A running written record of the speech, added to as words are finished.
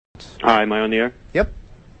Hi, am I on the air? Yep.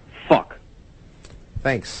 Fuck.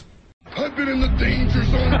 Thanks. I've been in the danger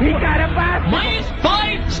zone. He got a bat. Minus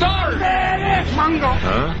 5 stars. Mango.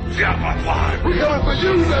 Huh? Yeah, 5. We're coming for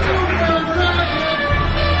you, Jeff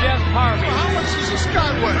Harvey. How much does this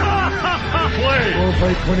guy weigh? Play. We'll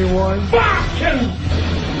play 21. Action.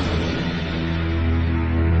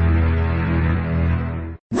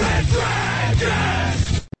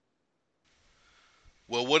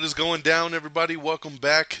 Well, what is going down, everybody? Welcome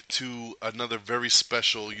back to another very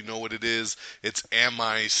special, you know what it is, it's Am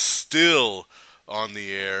I Still on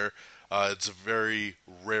the Air? It's a very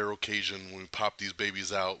rare occasion when we pop these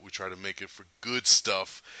babies out. We try to make it for good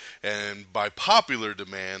stuff. And by popular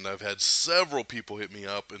demand, I've had several people hit me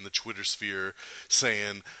up in the Twitter sphere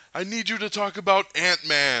saying, I need you to talk about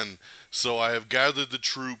Ant-Man. So I have gathered the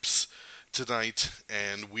troops tonight,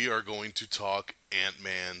 and we are going to talk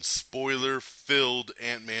Ant-Man. Spoiler-filled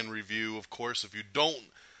Ant-Man review. Of course, if you don't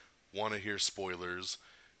want to hear spoilers,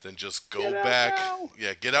 then just go back.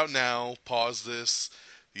 Yeah, get out now, pause this,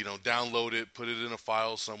 download it, put it in a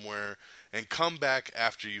file somewhere, and come back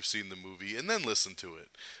after you've seen the movie, and then listen to it.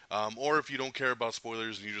 Or if you don't care about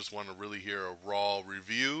spoilers and you just want to really hear a raw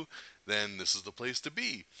review, then this is the place to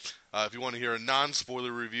be. If you want to hear a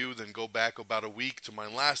non-spoiler review, then go back about a week to my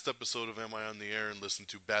last episode of Am I on the Air and listen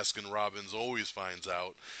to Baskin Robbins Always Finds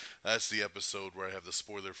Out. That's the episode where I have the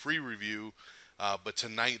spoiler-free review. But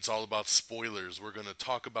tonight it's all about spoilers. We're going to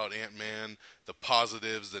talk about Ant-Man, the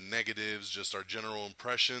positives, the negatives, just our general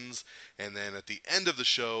impressions. And then at the end of the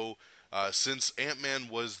show, since Ant-Man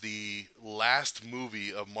was the last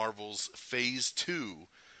movie of Marvel's Phase 2,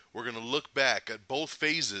 we're going to look back at both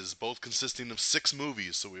phases, both consisting of 6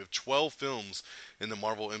 movies. So we have 12 films in the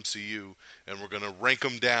Marvel MCU, and we're going to rank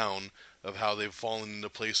them down of how they've fallen into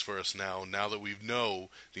place for us now that we know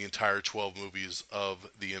the entire 12 movies of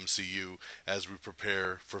the MCU as we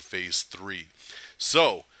prepare for Phase 3.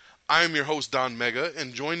 So, I am your host, Don Mega,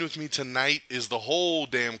 and joined with me tonight is the whole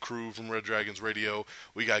damn crew from Red Dragons Radio.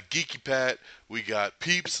 We got Geeky Pat, we got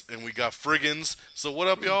Peeps, and we got Friggins. So what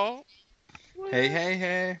up, y'all?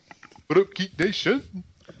 Hey. What up, Geek Nation?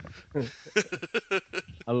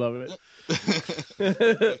 I love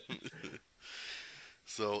it.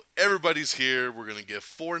 So everybody's here. We're going to get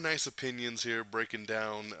 4 nice opinions here breaking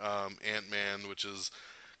down Ant-Man, which is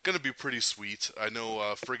going to be pretty sweet. I know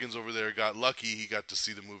Friggins over there got lucky. He got to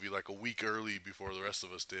see the movie like a week early before the rest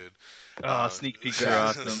of us did. Sneak peeks are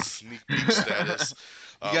awesome. Sneak peek status.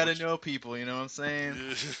 You got to know people, you know what I'm saying?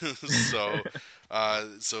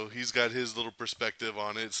 So he's got his little perspective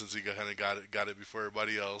on it since he kind of got it before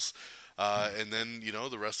everybody else. And then,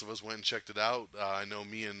 the rest of us went and checked it out. I know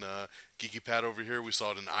me and Geeky Pat over here, we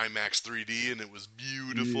saw it in IMAX 3D, and it was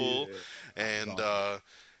beautiful. Yeah, and, awesome.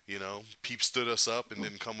 Peep stood us up and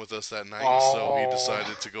didn't come with us that night, so he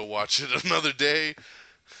decided to go watch it another day.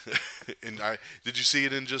 And did you see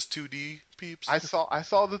it in just 2D, Peeps? I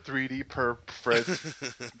saw the 3D per Fred's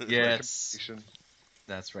yes,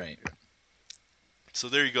 that's right. So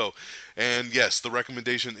there you go. And yes, the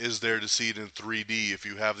recommendation is there to see it in 3D if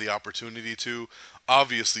you have the opportunity to.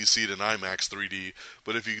 Obviously see it in IMAX 3D,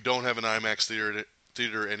 but if you don't have an IMAX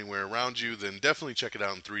theater anywhere around you, then definitely check it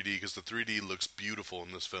out in 3D because the 3D looks beautiful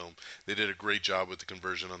in this film. They did a great job with the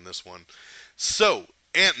conversion on this one. So,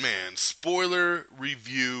 Ant-Man, spoiler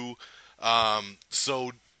review.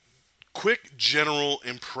 So, quick general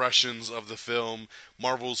impressions of the film.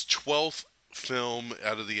 Marvel's 12th film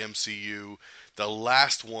out of the MCU. The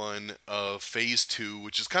last one of Phase 2,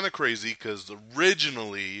 which is kind of crazy because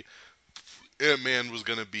originally Ant-Man was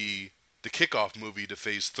going to be the kickoff movie to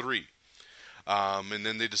Phase 3. And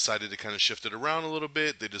then they decided to kind of shift it around a little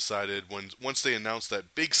bit. They decided once they announced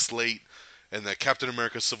that big slate and that Captain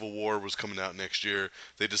America Civil War was coming out next year,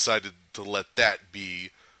 they decided to let that be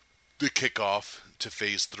the kickoff to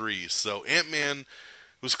Phase 3. So Ant-Man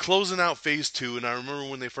was closing out Phase 2, and I remember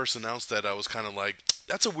when they first announced that, I was kind of like,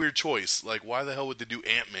 that's a weird choice. Like, why the hell would they do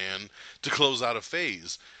Ant-Man to close out a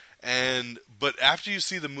phase? But after you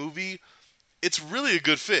see the movie, it's really a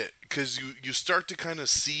good fit, because you start to kind of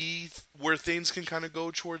see where things can kind of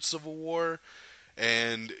go towards Civil War,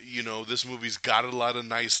 and, this movie's got a lot of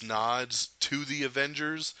nice nods to the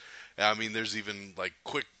Avengers. I mean, there's even, like,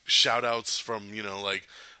 quick shout-outs from,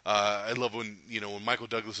 I love when Michael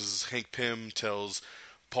Douglas's Hank Pym tells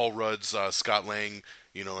Paul Rudd's Scott Lang,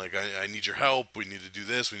 I need your help. We need to do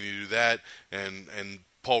this. We need to do that. And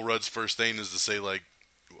Paul Rudd's first thing is to say, like,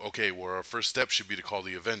 okay, well, our first step should be to call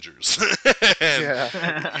the Avengers. And, Yeah.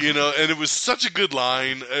 and it was such a good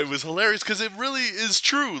line. It was hilarious because it really is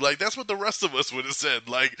true. Like, that's what the rest of us would have said.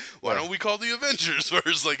 Like, why don't we call the Avengers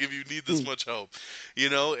first? Like, if you need this much help,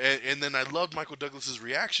 And then I loved Michael Douglas's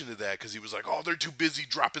reaction to that because he was like, oh, they're too busy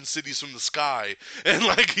dropping cities from the sky. And,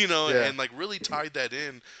 like, and, like, really tied that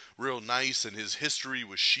in real nice. And his history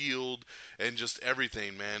with S.H.I.E.L.D. and just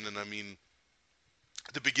everything, man. And, I mean,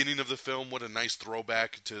 the beginning of the film, what a nice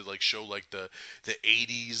throwback to like show like the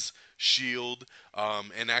 80s Shield,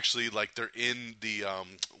 and actually like they're in the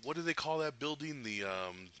what do they call that building, the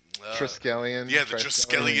Triskelion. yeah, the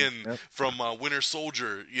Triskelion Yep. from Winter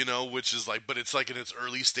Soldier, which is like, but it's like in its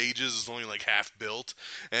early stages, it's only like half built,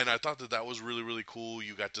 and I thought that was really really cool.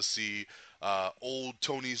 You got to see old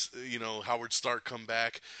Tony's, Howard Stark come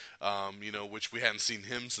back, which we hadn't seen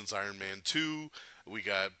him since Iron Man 2. We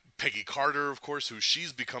got Peggy Carter, of course, who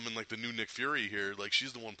she's becoming like the new Nick Fury here. Like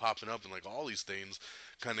she's the one popping up in like all these things,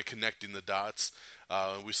 kind of connecting the dots.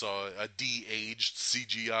 We saw a de-aged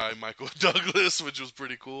CGI Michael Douglas, which was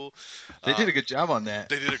pretty cool. They did a good job on that.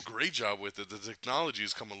 They did a great job with it. The technology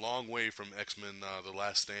has come a long way from X-Men: The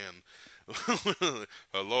Last Stand.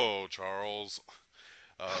 Hello, Charles.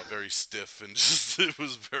 Very stiff and just it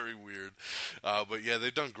was very weird, but yeah,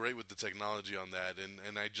 they've done great with the technology on that,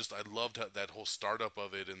 and I loved that whole startup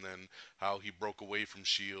of it, and then how he broke away from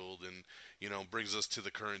Shield, and brings us to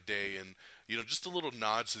the current day, and just a little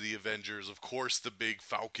nod to the Avengers, of course, the big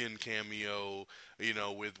Falcon cameo,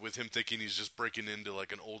 with him thinking he's just breaking into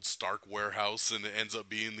like an old Stark warehouse, and it ends up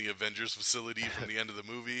being the Avengers facility from the end of the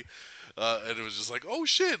movie. And it was just like, oh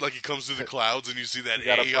shit! Like he comes through the clouds, and you see that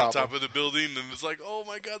got a A on top problem. of the building, and it's like, oh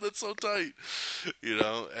my god, that's so tight,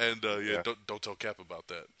 And Yeah. don't tell Cap about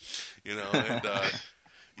that,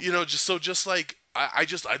 And just like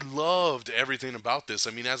I loved everything about this.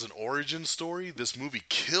 I mean, as an origin story, this movie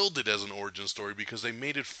killed it as an origin story because they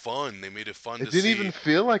made it fun. They made it fun It to didn't see. even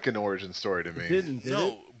feel like an origin story to me. Did it?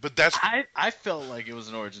 No, but that's I felt like it was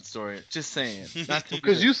an origin story. Just saying. Not to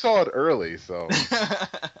Because you saw it early, so.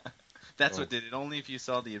 That's what did it. Only if you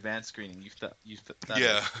saw the advanced screening, you thought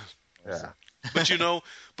yeah. Yeah.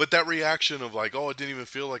 But that reaction of like, oh, it didn't even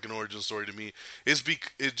feel like an origin story to me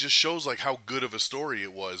it just shows like how good of a story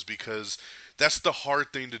it was, because that's the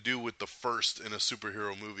hard thing to do with the first in a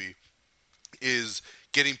superhero movie, is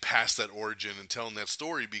getting past that origin and telling that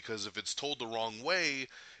story, because if it's told the wrong way,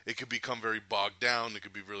 it could become very bogged down. It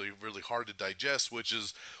could be really, really hard to digest, which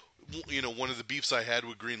is, one of the beefs I had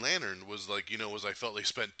with Green Lantern was like, was I felt they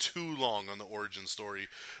spent too long on the origin story,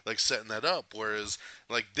 like setting that up. Whereas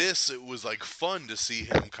like this, it was like fun to see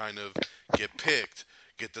him kind of get picked,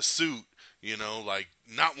 get the suit, like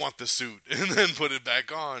not want the suit and then put it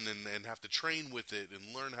back on and have to train with it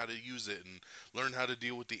and learn how to use it and learn how to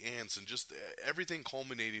deal with the ants and just everything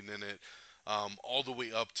culminating in it, all the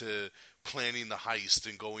way up to planning the heist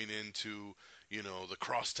and going into the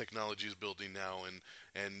Cross Technologies building now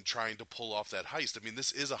and trying to pull off that heist. I mean,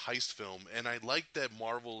 this is a heist film, and I like that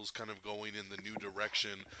Marvel is kind of going in the new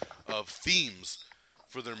direction of themes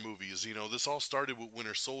for their movies. This all started with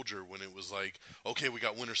Winter Soldier, when it was like, okay, we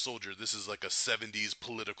got Winter Soldier. This is like a 70s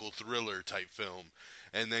political thriller type film.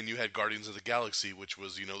 And then you had Guardians of the Galaxy, which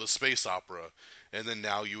was, the space opera. And then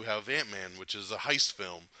now you have Ant-Man, which is a heist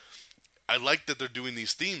film. I like that they're doing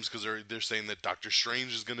these themes because they're saying that Doctor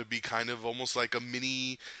Strange is going to be kind of almost like a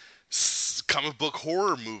mini comic book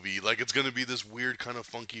horror movie. Like it's going to be this weird kind of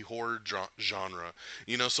funky horror genre.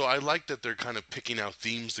 So I like that they're kind of picking out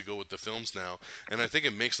themes to go with the films now, and I think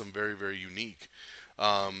it makes them very, very unique.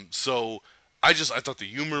 So I thought the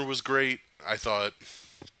humor was great. I thought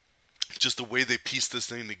just the way they pieced this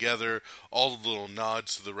thing together, all the little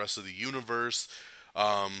nods to the rest of the universe.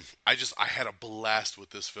 I had a blast with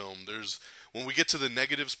this film. When we get to the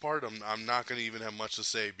negatives part, I'm not going to even have much to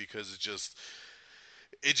say, because it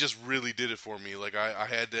just really did it for me. Like I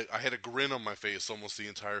had a grin on my face almost the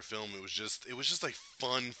entire film. It was just like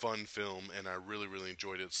fun film, and I really, really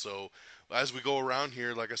enjoyed it. So as we go around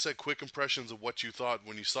here, like I said, quick impressions of what you thought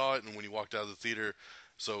when you saw it and when you walked out of the theater.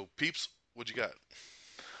 So Peeps, what you got?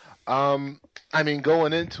 I mean,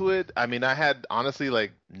 going into it, I mean, I had honestly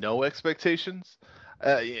like no expectations.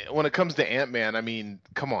 When it comes to Ant-Man, I mean,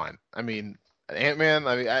 come on. I mean, Ant-Man,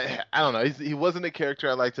 I mean, I don't know. He wasn't a character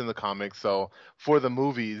I liked in the comics, so for the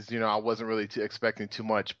movies, I wasn't really expecting too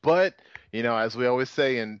much. But, as we always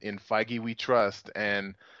say, in Feige we trust,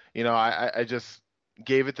 and I just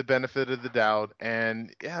gave it the benefit of the doubt,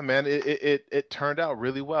 and yeah, man, it turned out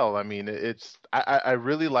really well. I mean, I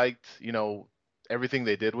really liked, everything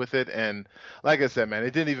they did with it, and like I said, man,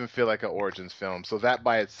 it didn't even feel like an Origins film. So that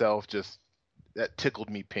by itself that tickled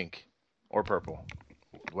me pink or purple.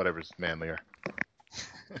 whatever's manlier.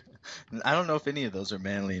 I don't know if any of those are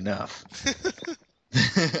manly enough.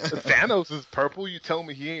 Thanos is purple. You tell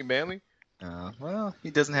me he ain't manly? Well, he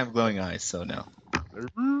doesn't have glowing eyes, so no.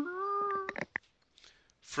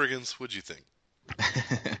 Friggins, what'd you think?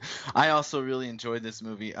 I also really enjoyed this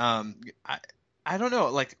movie. I don't know,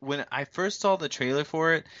 like when I first saw the trailer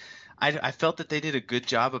for it, I felt that they did a good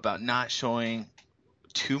job about not showing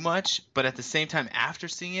too much, but at the same time, after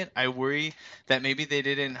seeing it, I worry that maybe they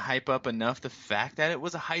didn't hype up enough the fact that it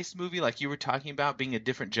was a heist movie, like you were talking about being a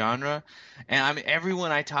different genre. And I mean,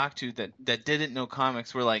 everyone I talked to that didn't know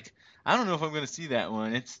comics were like, I don't know if I'm going to see that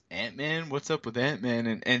one. It's Ant-Man. What's up with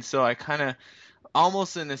Ant-Man? And so I kind of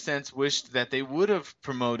almost in a sense wished that they would have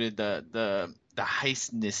promoted the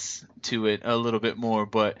heistness to it a little bit more,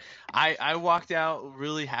 but I walked out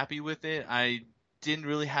really happy with it. I didn't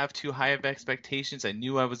really have too high of expectations. I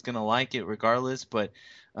knew I was going to like it regardless, but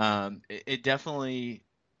it definitely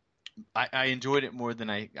I enjoyed it more than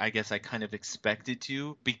I guess I kind of expected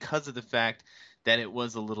to, because of the fact that it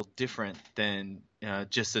was a little different than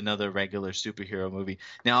just another regular superhero movie.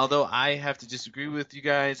 Now, although I have to disagree with you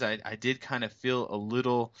guys, I did kind of feel a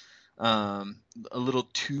little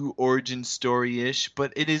too origin story-ish,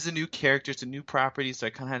 but it is a new character, it's a new property, so I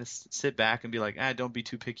kind of had to sit back and be like, don't be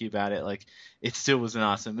too picky about it. Like, it still was an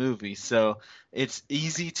awesome movie, so it's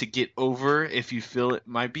easy to get over if you feel it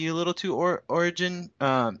might be a little too origin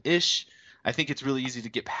ish. I think it's really easy to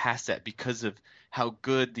get past that because of how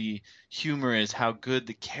good the humor is, how good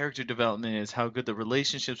the character development is, how good the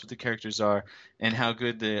relationships with the characters are, and how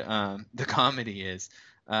good the comedy is.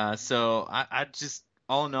 So I just,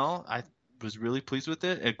 all in all, I was really pleased with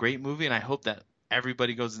it. A great movie, and I hope that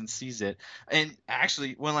everybody goes and sees it. And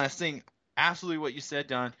actually, one last thing, absolutely what you said,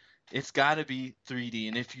 Don, it's got to be 3D.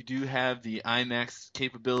 And if you do have the IMAX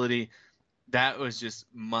capability, that was just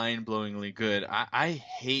mind-blowingly good. I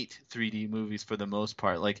hate 3D movies for the most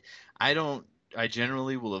part. Like, I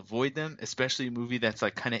generally will avoid them, especially a movie that's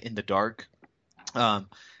like kind of in the dark. And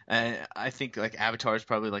I think like Avatar is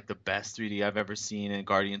probably like the best 3D I've ever seen, and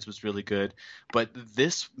Guardians was really good. But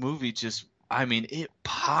this movie just, I mean, it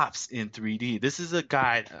pops in 3D. This is a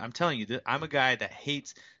guy, I'm telling you, I'm a guy that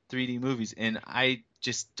hates 3D movies, and I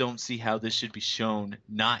just don't see how this should be shown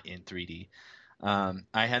not in 3D.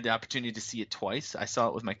 I had the opportunity to see it twice. I saw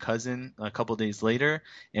it with my cousin a couple days later,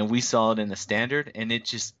 and we saw it in the standard, and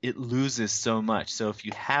it loses so much. So if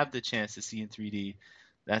you have the chance to see in 3D,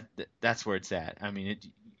 that's where it's at. I mean,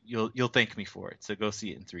 you'll thank me for it. So go see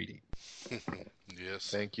it in 3D. Yes.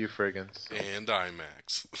 Thank you, Friggins. And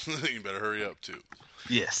IMAX. You better hurry up too.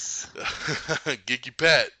 Yes. Geeky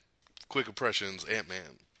Pat, quick impressions,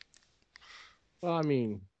 Ant-Man. Well, I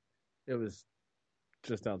mean, it was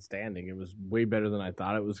just outstanding. It was way better than I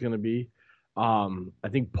thought it was going to be. I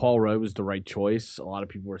think Paul Rudd was the right choice. A lot of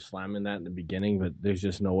people were slamming that in the beginning, but there's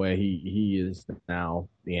just no way he is now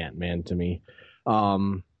the Ant-Man to me.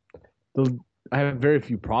 I have very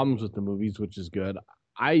few problems with the movies, which is good.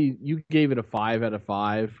 You gave it a 5 out of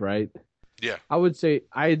 5, right? Yeah.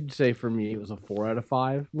 I'd say for me it was a 4 out of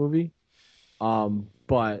 5 movie.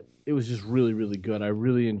 But it was just really, really good. I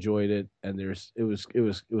really enjoyed it, and it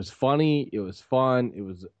was funny, it was fun, it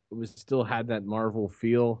was still had that Marvel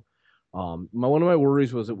feel. One of my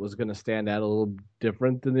worries was it was going to stand out a little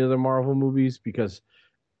different than the other Marvel movies, because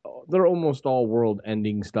they're almost all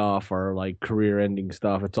world-ending stuff or like career-ending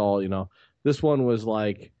stuff. It's all, this one was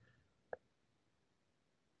like,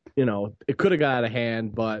 it could have got out of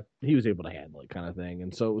hand, but he was able to handle it, kind of thing.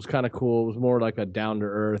 And so it was kind of cool. It was more like a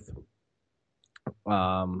down-to-earth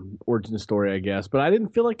origin story, I guess. But I didn't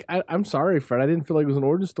feel like, I'm sorry, Fred, I didn't feel like it was an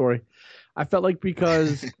origin story. I felt like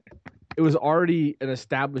because it was already an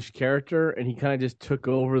established character, and he kind of just took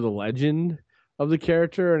over the legend of the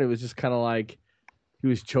character, and it was just kind of like he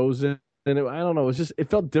was chosen. And I don't know, it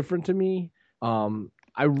felt different to me.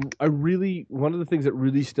 I really, one of the things that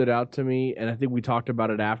really stood out to me, and I think we talked about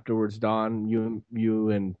it afterwards, Don, you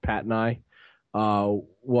and Pat and I,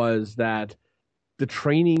 was that the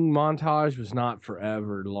training montage was not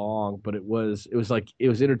forever long, but it was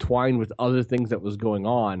intertwined with other things that was going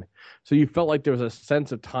on. So you felt like there was a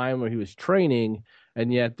sense of time where he was training,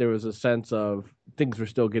 and yet there was a sense of things were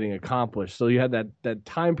still getting accomplished. So you had that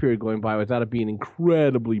time period going by without it being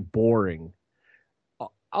incredibly boring.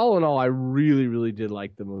 All in all, I really, really did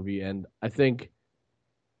like the movie, and I think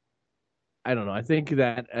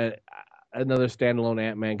that another standalone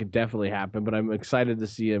Ant-Man could definitely happen, but I'm excited to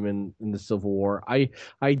see him in the Civil War. I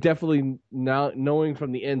definitely, now knowing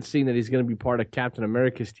from the end scene that he's going to be part of Captain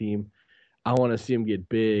America's team, I want to see him get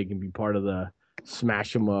big and be part of the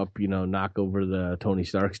smash him up, knock over the Tony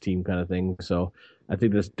Stark's team kind of thing. So I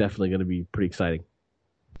think that's definitely going to be pretty exciting.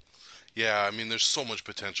 Yeah, I mean, there's so much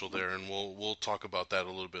potential there, and we'll talk about that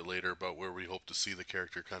a little bit later about where we hope to see the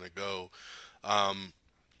character kind of go. Um,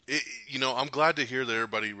 I'm glad to hear that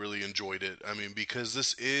everybody really enjoyed it. I mean, because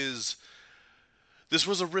this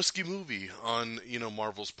was a risky movie on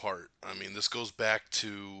Marvel's part. I mean, this goes back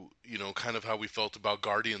to kind of how we felt about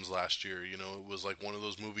Guardians last year. It was like one of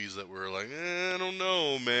those movies that were like, I don't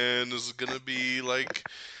know, man, this is gonna be like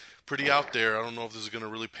pretty out there. I don't know if this is gonna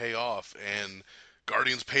really pay off. And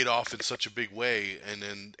Guardians paid off in such a big way, and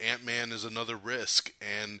then Ant-Man is another risk,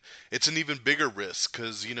 and it's an even bigger risk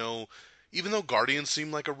because even though Guardians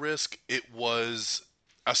seemed like a risk, it was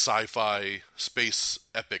a sci-fi space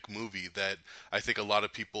epic movie that I think a lot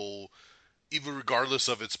of people, even regardless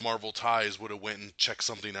of its Marvel ties, would have went and checked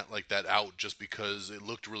something like that out just because it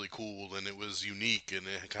looked really cool and it was unique and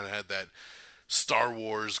it kind of had that Star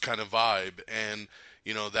Wars kind of vibe, and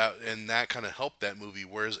that kind of helped that movie.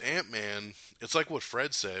 Whereas Ant-Man, it's like what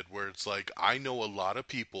Fred said, where it's like I know a lot of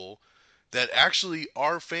people that actually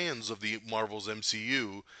are fans of the Marvel's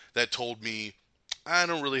MCU that told me I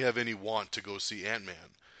don't really have any want to go see Ant-Man.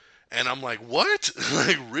 And I'm like, what?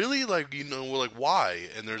 Like, really? Like, we're like, why?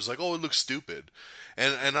 And there's like, oh, it looks stupid.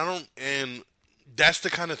 And I don't, and that's the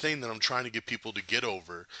kind of thing that I'm trying to get people to get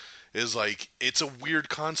over is like, it's a weird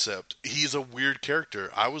concept. He's a weird character.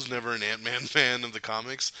 I was never an Ant-Man fan of the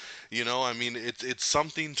comics. I mean, it's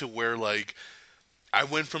something to where like, I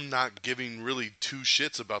went from not giving really two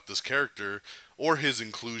shits about this character or his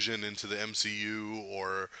inclusion into the MCU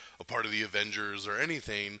or a part of the Avengers or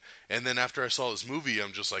anything, and then after I saw this movie,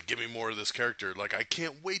 I'm just like, give me more of this character. Like, I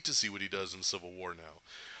can't wait to see what he does in Civil War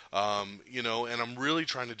now. And I'm really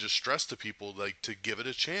trying to just stress to people like to give it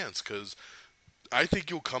a chance because I think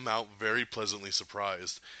you'll come out very pleasantly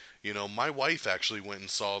surprised. My wife actually went and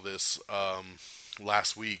saw this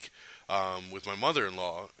last week with my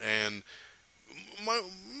mother-in-law, and my,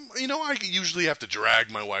 I usually have to drag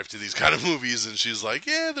my wife to these kind of movies, and she's like,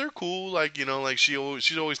 yeah, they're cool. Like, like she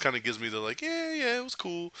always kind of gives me the like, yeah, it was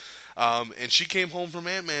cool. And she came home from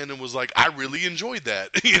Ant-Man and was like, I really enjoyed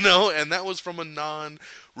that, and that was from a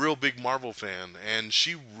non-real big Marvel fan, and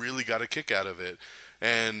she really got a kick out of it.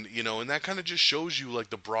 And and that kind of just shows you like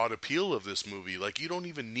the broad appeal of this movie. Like, you don't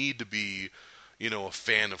even need to be a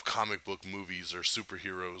fan of comic book movies or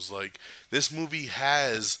superheroes. Like, this movie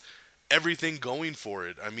has everything going for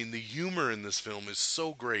it. I mean, the humor in this film is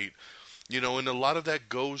so great, and a lot of that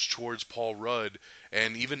goes towards Paul Rudd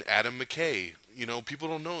and even Adam McKay. People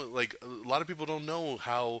don't know, like, a lot of people don't know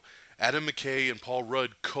how Adam McKay and Paul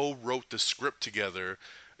Rudd co-wrote the script together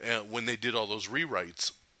when they did all those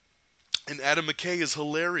rewrites. And Adam McKay is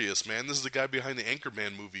hilarious, man. This is the guy behind the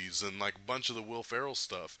Anchorman movies and like a bunch of the Will Ferrell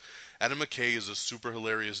stuff. Adam McKay is a super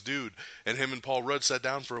hilarious dude, and him and Paul Rudd sat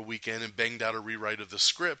down for a weekend and banged out a rewrite of the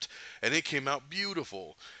script, and it came out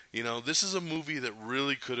beautiful. This is a movie that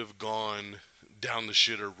really could have gone down the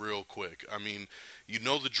shitter real quick. I mean,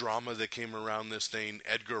 the drama that came around this thing.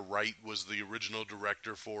 Edgar Wright was the original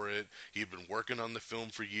director for it. He had been working on the film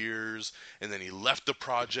for years, and then he left the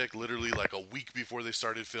project literally like a week before they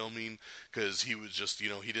started filming because he was just,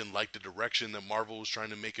 he didn't like the direction that Marvel was trying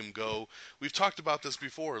to make him go. We've talked about this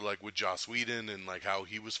before, like with Joss Whedon and like how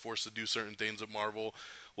he was forced to do certain things at Marvel.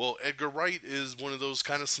 Well, Edgar Wright is one of those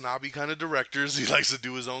kind of snobby kind of directors. He likes to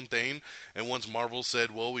do his own thing. And once Marvel said,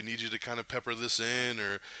 well, we need you to kind of pepper this in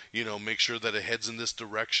or, make sure that it heads in this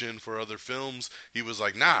direction for other films, he was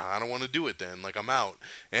like, nah, I don't want to do it then. Like, I'm out.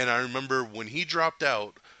 And I remember when he dropped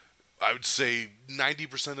out, I would say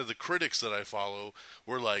 90% of the critics that I follow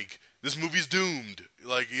were like, this movie's doomed.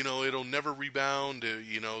 Like, it'll never rebound.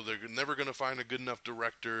 They're never going to find a good enough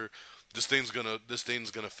director. This thing's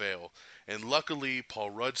gonna fail. And luckily,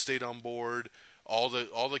 Paul Rudd stayed on board. All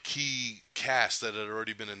the key cast that had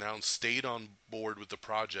already been announced stayed on board with the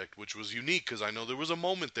project, which was unique because I know there was a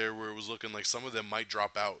moment there where it was looking like some of them might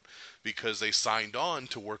drop out because they signed on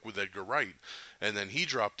to work with Edgar Wright, and then he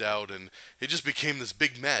dropped out, and it just became this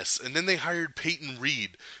big mess. And then they hired Peyton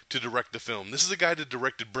Reed to direct the film. This is the guy that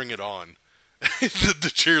directed Bring It On.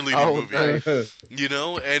 the cheerleading movie,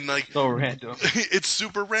 and like So random. it's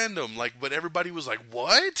super random, like, but everybody was like,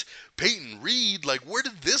 what? Peyton Reed? Like, where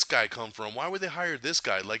did this guy come from? Why would they hire this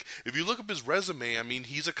guy? Like, if you look up his resume, I mean,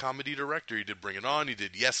 he's a comedy director. He did Bring It On. He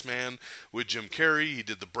did Yes Man with Jim Carrey. He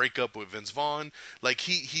did The Breakup with Vince Vaughn. Like,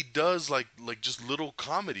 he does like just little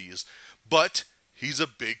comedies, but he's a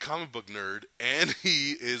big comic book nerd, and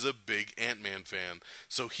he is a big Ant-Man fan.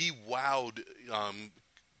 So he wowed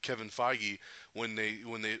Kevin Feige when they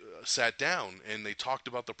sat down and they talked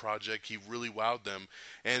about the project. He really wowed them,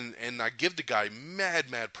 and I give the guy mad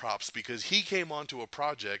props because he came onto a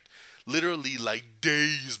project literally like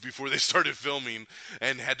days before they started filming,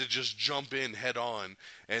 and had to just jump in head on.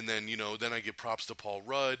 And then, then I give props to Paul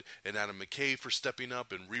Rudd and Adam McKay for stepping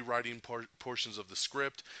up and rewriting portions of the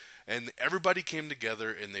script. And everybody came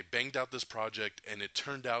together and they banged out this project, and it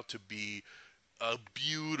turned out to be a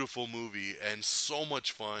beautiful movie and so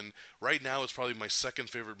much fun. Right now, it's probably my second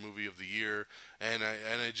favorite movie of the year, and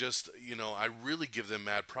I just, I really give them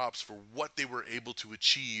mad props for what they were able to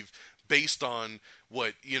achieve based on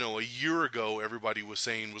what, a year ago everybody was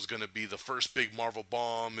saying was going to be the first big Marvel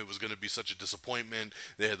bomb. It was going to be such a disappointment.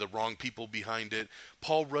 They had the wrong people behind it.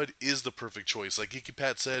 Paul Rudd is the perfect choice. Like Geeky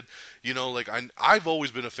Pat said, like I've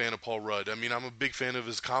always been a fan of Paul Rudd. I mean, I'm a big fan of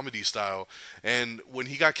his comedy style. And when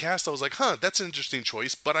he got cast, I was like, that's an interesting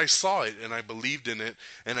choice. But I saw it and I believed in it.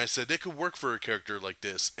 And I said, it could work for a character like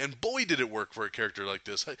this. And boy, did it work for a character like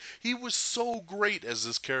this. He was so great as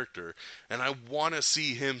this character. And I want to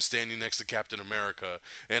see him standing next to Captain America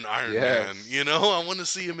and Iron Man. I want to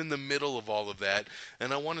see him in the middle of all of that.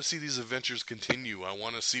 And I want to see these adventures continue. I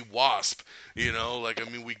want to see Wasp.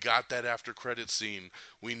 We got that after credit scene.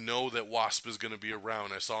 We know that Wasp is going to be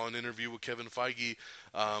around. I saw an interview with Kevin Feige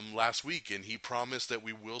last week, and he promised that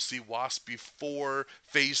we will see Wasp before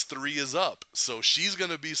Phase 3 is up. So she's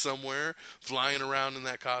going to be somewhere flying around in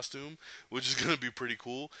that costume, which is going to be pretty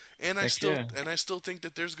cool. And I still think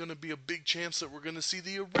that there's going to be a big chance that we're going to see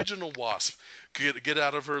the original Wasp get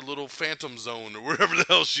out of her little phantom zone or wherever the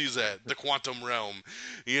hell she's at, the quantum realm.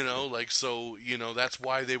 That's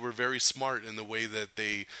why they were very smart in the way that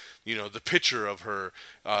they, the picture of her,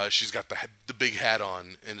 she's got the big hat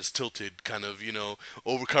on and it's tilted, kind of,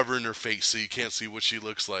 over covering her face so you can't see what she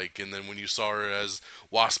looks like. And then when you saw her as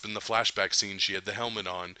Wasp in the flashback scene, she had the helmet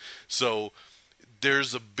on. So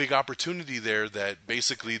there's a big opportunity there that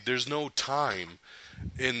basically there's no time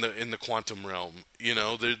in the quantum realm,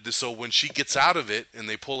 so when she gets out of it and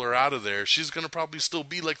they pull her out of there, she's gonna probably still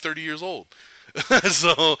be like 30 years old.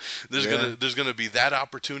 So there's gonna be that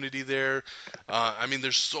opportunity there.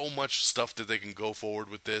 There's so much stuff that they can go forward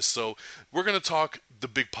with this. So we're gonna talk the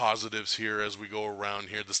big positives here as we go around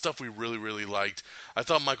here. The stuff we really, really liked. I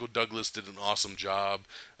thought Michael Douglas did an awesome job.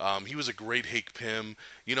 He was a great Hank Pym.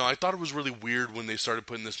 I thought it was really weird when they started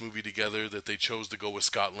putting this movie together that they chose to go with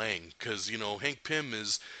Scott Lang, because Hank Pym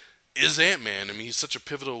is Ant-Man. He's such a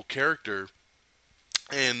pivotal character,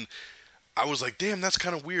 and I was like, damn, that's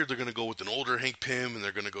kind of weird. They're going to go with an older Hank Pym, and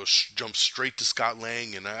they're going to go jump straight to Scott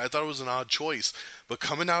Lang, and I thought it was an odd choice. But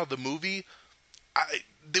coming out of the movie,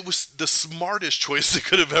 it was the smartest choice they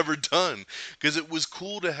could have ever done, because it was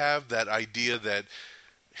cool to have that idea that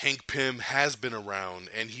Hank Pym has been around,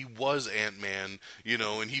 and he was Ant-Man,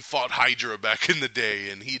 and he fought Hydra back in the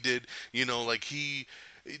day, and he did, he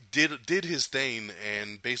did his thing,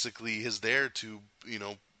 and basically is there to,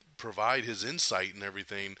 provide his insight and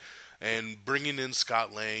everything. And bringing in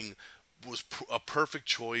Scott Lang was a perfect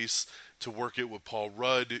choice to work it with Paul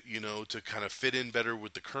Rudd, to kind of fit in better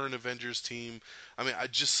with the current Avengers team.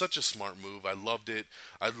 Just such a smart move. I loved it.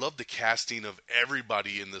 I loved the casting of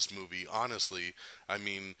everybody in this movie, honestly.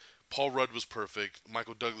 Paul Rudd was perfect.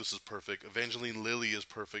 Michael Douglas is perfect. Evangeline Lilly is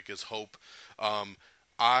perfect as Hope. Oh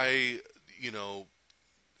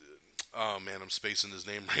man, I'm spacing his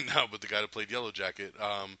name right now, but the guy that played Yellow Jacket.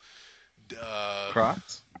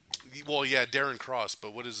 Cross? Well, yeah, Darren Cross,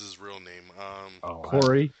 but what is his real name?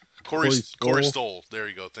 Corey Stoll. There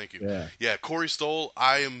you go. Thank you. Yeah, Corey Stoll,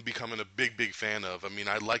 I am becoming a big, big fan of.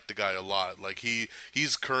 I like the guy a lot. Like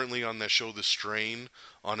he's currently on that show The Strain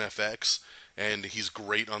on FX, and he's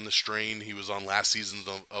great on The Strain. He was on last season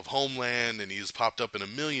of Homeland, and he's popped up in a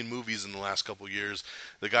million movies in the last couple years.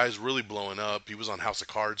 The guy's really blowing up. He was on House of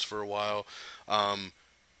Cards for a while. A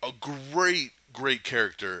great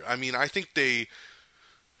character. I think they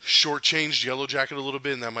shortchanged Yellow Jacket a little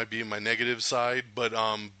bit, and that might be my negative side. But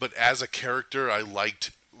as a character, I liked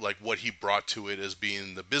what he brought to it as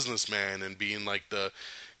being the businessman and being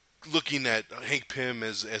looking at Hank Pym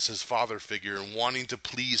as his father figure and wanting to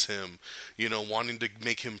please him, wanting to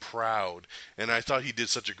make him proud. And I thought he did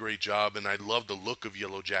such a great job, and I loved the look of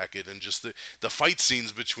Yellow Jacket, and just the fight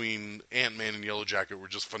scenes between Ant-Man and Yellow Jacket were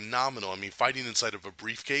just phenomenal. Fighting inside of a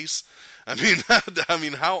briefcase.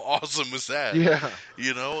 How awesome was that? Yeah.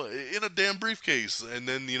 In a damn briefcase, and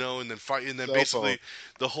then fight, and then Cell basically phone.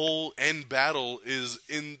 the whole end battle is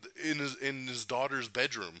in his daughter's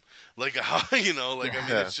bedroom.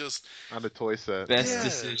 It's just On the toy set. Best Yeah.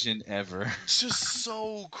 decision ever. it's just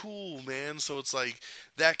so cool, man. So it's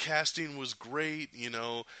that casting was great.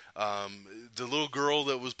 The little girl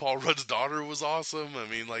that was Paul Rudd's daughter was awesome.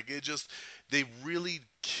 They really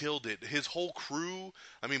killed it. His whole crew,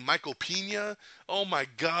 I mean, Michael Pena, oh my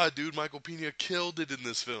god, dude, Michael Pena killed it in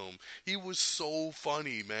this film. He was so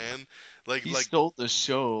funny, man. He stole the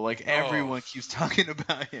show. Like, Oh. everyone keeps talking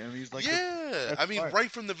about him. He's like, yeah, I mean, smart.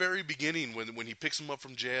 right from the very beginning, when he picks him up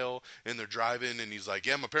from jail and they're driving, and he's like,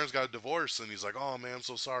 "Yeah, my parents got a divorce," and he's like, "Oh man, I'm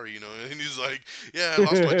so sorry," you know, and he's like, "Yeah, I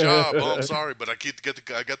lost my job. Oh, I'm sorry, but I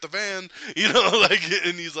got the van," you know, like,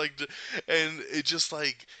 and he's like, and it just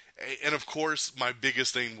like. And of course, my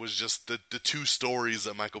biggest thing was just the two stories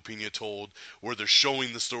that Michael Pena told, where they're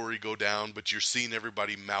showing the story go down, but you're seeing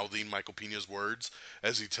everybody mouthing Michael Pena's words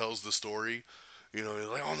as he tells the story. You know,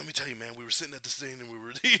 like, oh, let me tell you, man, we were sitting at this thing and we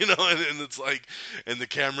were, you know, and it's like, and the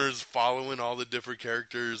camera's following all the different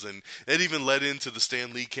characters, and it even led into the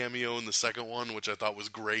Stan Lee cameo in the second one, which I thought was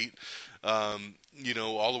great. You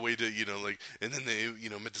know, all the way to, you know, like, and then they, you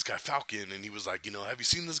know, met this guy Falcon, and he was like, you know, have you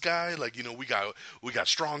seen this guy? Like, you know, we got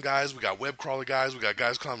strong guys, we got web crawler guys, we got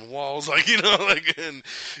guys climbing walls, like, you know, like,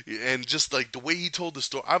 and just like the way he told the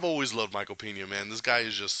story. I've always loved Michael Pena, man. This guy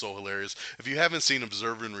is just so hilarious. If you haven't seen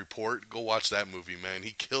Observe and Report, go watch that movie, man.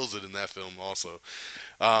 He kills it in that film also.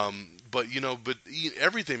 But you know,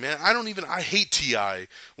 everything, man. I hate T.I.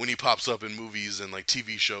 when he pops up in movies and like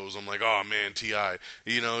TV shows. I'm like, oh man, T.I.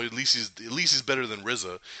 You know, at least he's better than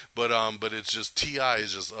RZA. But it's just T.I.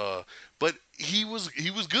 is just But he was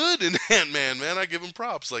good in Ant-Man, man. I give him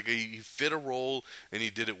props. Like, he fit a role and he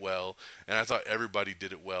did it well. And I thought everybody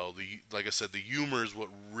did it well. Like I said, the humor is what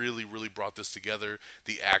really, really brought this together.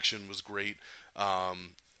 The action was great.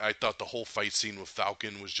 I thought the whole fight scene with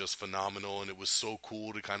Falcon was just phenomenal, and it was so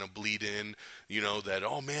cool to kind of bleed in, you know, that,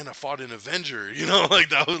 oh man, I fought an Avenger, you know, like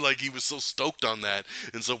that was like, he was so stoked on that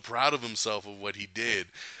and so proud of himself of what he did.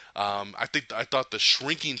 I thought the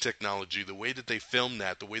shrinking technology, the way that they filmed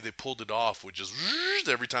that, the way they pulled it off, would just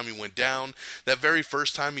every time he went down. That very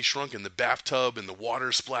first time he shrunk in the bathtub and the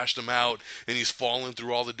water splashed him out, and he's falling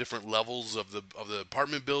through all the different levels of the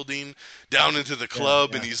apartment building down into the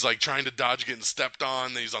club, and he's like trying to dodge getting stepped on.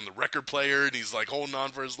 And he's on the record player, and he's like holding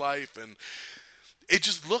on for his life, and it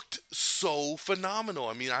just looked so phenomenal.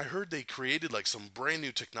 I mean, I heard they created like some brand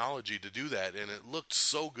new technology to do that, and it looked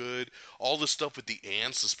so good. All the stuff with the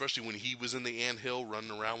ants, especially when he was in the ant hill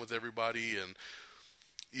running around with everybody, and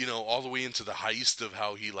you know, all the way into the heist of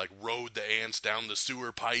how he like rode the ants down the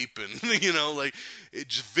sewer pipe, and you know, like, it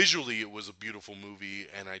just visually it was a beautiful movie.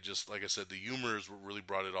 And I just, like I said, the humor is what really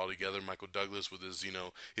brought it all together. Michael Douglas with his, you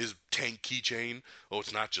know, his tank keychain. Oh,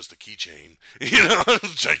 it's not just a keychain, you know,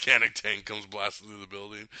 gigantic tank comes blasting through the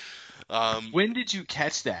building. When did you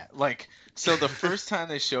catch that? Like, so the first time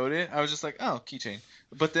they showed it, I was just like, oh, keychain.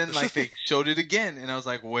 But then, like, they showed it again, and I was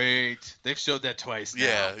like, wait, they've showed that twice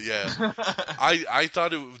now. Yeah. I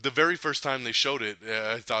thought the very first time they showed it,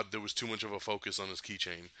 I thought there was too much of a focus on his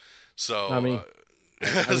keychain. So I mean,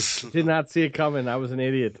 I did not see it coming. I was an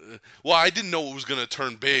idiot. well, I didn't know it was gonna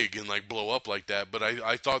turn big and like blow up like that, but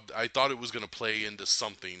I thought it was gonna play into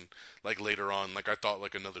something like later on. Like, I thought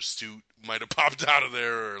like another suit might have popped out of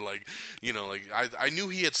there, or like, you know, like I knew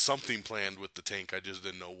he had something planned with the tank. I just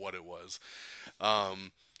didn't know what it was.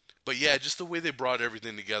 But yeah, just the way they brought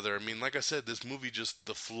everything together. I mean, like I said, this movie, just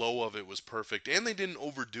the flow of it was perfect, and they didn't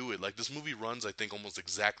overdo it. Like, this movie runs, I think, almost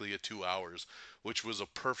exactly at 2 hours, which was a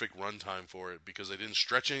perfect runtime for it, because they didn't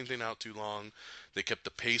stretch anything out too long. They kept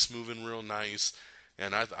the pace moving real nice,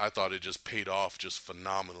 and I thought it just paid off just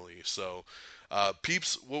phenomenally. So,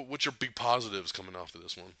 Peeps, what's your big positives coming off of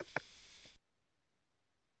this one?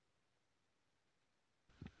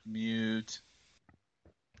 Mute.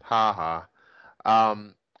 Haha.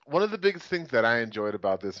 One of the biggest things that I enjoyed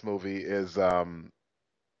about this movie is the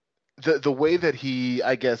way that he,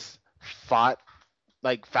 I guess, fought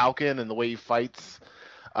like Falcon, and the way he fights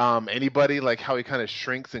anybody, like how he kind of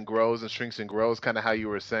shrinks and grows and shrinks and grows, kind of how you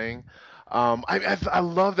were saying. I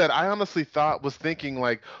love that. I honestly was thinking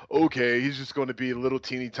like, okay, he's just going to be a little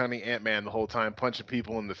teeny tiny Ant-Man the whole time, punching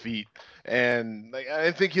people in the feet, and like, I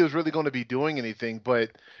didn't think he was really going to be doing anything.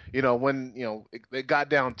 But you know, when you know it got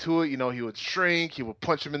down to it, you know, he would shrink, he would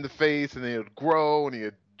punch him in the face, and then he would grow, and he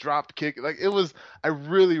would drop kick. Like, it was, I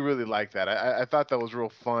really, really liked that. I thought that was real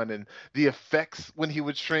fun, and the effects when he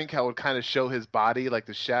would shrink, how it would kind of show his body, like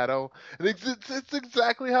the shadow. And it's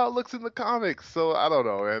exactly how it looks in the comics. So I don't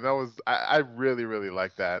know, man. I really, really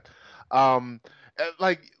like that.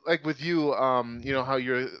 Like with you, you know how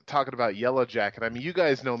you're talking about Yellow Jacket. I mean, you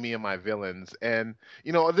guys know me and my villains, and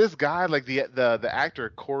you know this guy, like the actor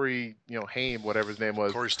Corey, you know, Haim, whatever his name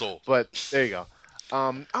was. Corey Stoll. But there you go.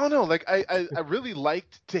 I don't know. Like I really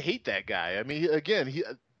liked to hate that guy. I mean, again,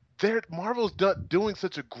 Marvel's doing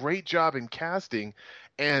such a great job in casting,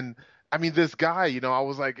 and I mean, this guy, you know, I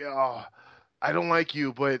was like, oh, I don't like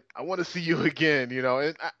you, but I want to see you again, you know.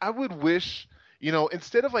 And I would wish, you know,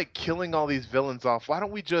 instead of like killing all these villains off, why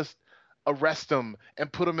don't we just arrest them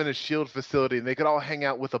and put them in a shield facility and they could all hang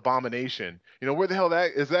out with Abomination? You know, where the hell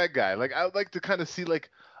that is that guy? Like, I would like to kind of see like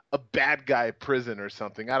a bad guy prison or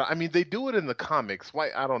something. I mean, they do it in the comics. Why?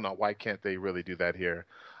 I don't know. Why can't they really do that here?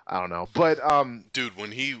 I don't know. But Dude,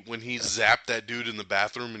 when he zapped that dude in the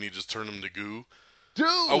bathroom and he just turned him to goo, dude,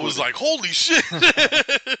 I was like, holy shit!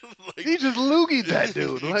 Like, he just loogied that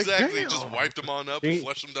dude. Like, exactly, damn. just wiped him on up He- and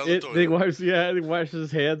flushed him down the toilet. He wipes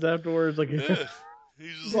his hands afterwards, like Yeah.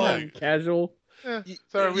 He's just like, casual. Eh, Y-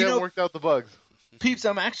 sorry, we you haven't know- worked out the bugs. Peeps,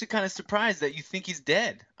 I'm actually kind of surprised that you think he's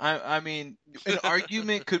dead. I mean, an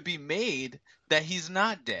argument could be made that he's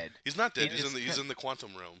not dead. he's not dead. He He's just he's in the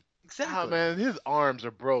quantum realm. Exactly. Oh man, his arms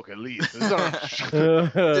are broke at least. His arms. Does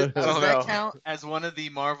don't that know. count as one of the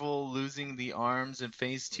Marvel losing the arms in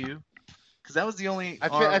Phase 2? Because that was the only.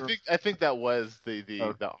 I think that was the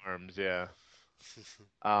Oh. the arms, yeah.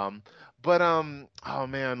 Oh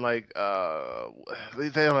man, like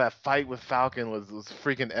that fight with Falcon was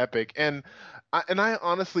freaking epic, and I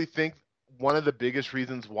honestly think one of the biggest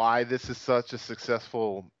reasons why this is such a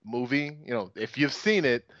successful movie, you know, if you've seen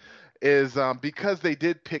it, is because they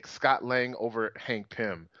did pick Scott Lang over Hank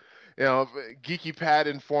Pym. You know, Geeky Pat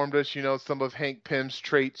informed us, you know, some of Hank Pym's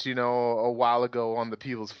traits, you know, a while ago on the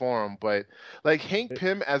People's Forum, but like Hank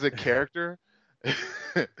Pym as a character,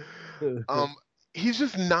 he's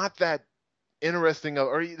just not that interesting,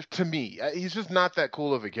 or to me, he's just not that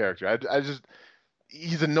cool of a character.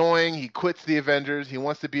 He's annoying. He quits the Avengers. He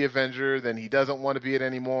wants to be Avenger, then he doesn't want to be it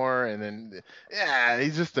anymore, and then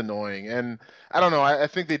he's just annoying. And I don't know. I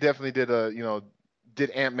think they definitely did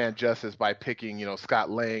Ant-Man justice by picking, you know, Scott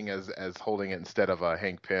Lang as holding it instead of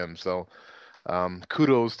Hank Pym. So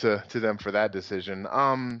kudos to them for that decision.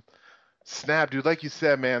 Snap, dude, like you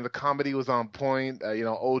said, man, the comedy was on point. You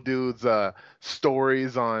know, old dude's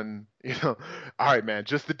stories on, you know, all right, man,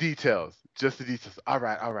 just the details. All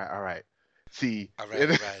right. See, All right.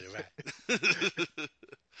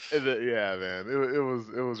 yeah, man,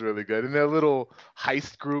 it was really good. And that little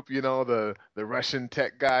heist group, you know, the Russian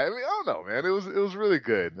tech guy. I mean, I don't know, man, it was really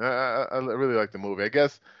good. I really liked the movie. I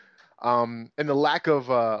guess, and the lack of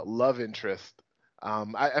love interest.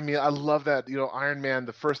 I mean, I love that, you know, Iron Man,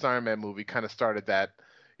 the first Iron Man movie kind of started that,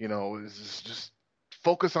 you know, is just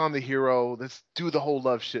focus on the hero. Let's do the whole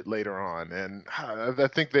love shit later on. And I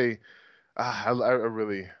think I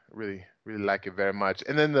really like it very much.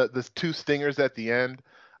 And then the two stingers at the end,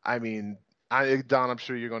 I mean, Don, I'm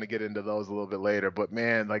sure you're going to get into those a little bit later, but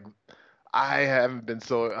man, like, I'm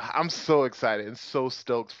so excited and so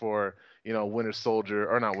stoked for, you know, Winter Soldier,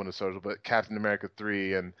 or not Winter Soldier, but Captain America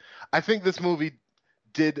 3. And I think this movie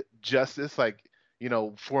did justice, like, you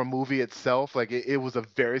know, for a movie itself. Like, it was a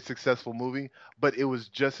very successful movie, but it was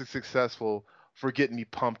just as successful for getting me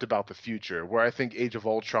pumped about the future, where I think Age of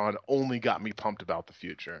Ultron only got me pumped about the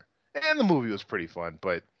future. And the movie was pretty fun,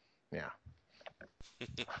 but yeah.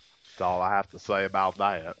 That's all I have to say about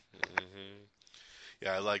that. Hmm.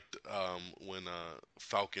 Yeah, I liked when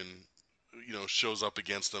Falcon, you know, shows up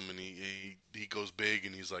against him and he goes big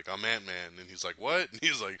and he's like, I'm Ant-Man, and he's like, what? And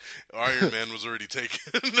he's like, Iron Man was already taken.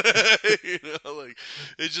 You know, like,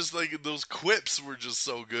 it's just like those quips were just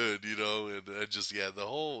so good, you know, and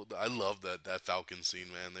I love that Falcon scene,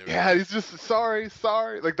 man. Yeah, he's just sorry,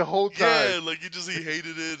 like the whole time. Yeah, like he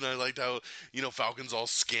hated it, and I liked how, you know, Falcon's all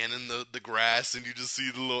scanning the grass, and you just see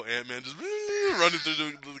the little Ant-Man just running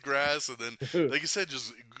through the grass, and then, like you said,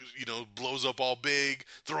 just, you know, blows up all big,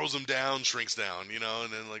 throws him down, shrinks down, you know,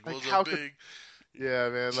 and then like blows up big. Yeah,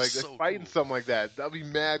 man, like so fighting cool. something like that'd be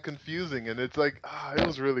mad confusing, and it's like, it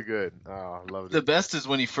was really good. Oh, I loved The it. best is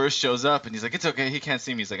when he first shows up and he's like, it's okay, he can't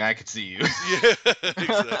see me. He's like, I could see you. Yeah,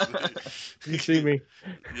 exactly. You see me?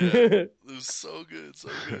 Yeah, it was so good, so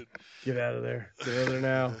good. Get out of there. Get out of there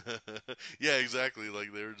now. Yeah, exactly.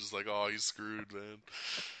 Like, they were just like, oh, he's screwed, man.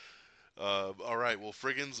 All right, well,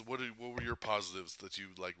 Friggins, what were your positives that you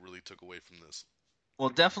like really took away from this? Well,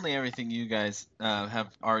 definitely everything you guys have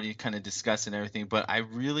already kind of discussed and everything, but I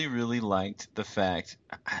really, really liked the fact.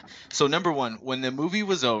 So, number one, when the movie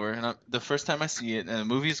was over, and the first time I see it, and the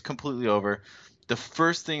movie is completely over, the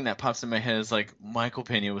first thing that pops in my head is like, Michael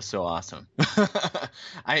Pena was so awesome.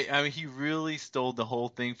 I mean, he really stole the whole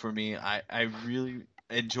thing for me. I really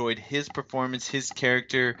enjoyed his performance, his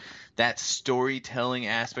character, that storytelling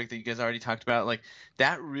aspect that you guys already talked about. Like,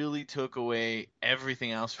 that really took away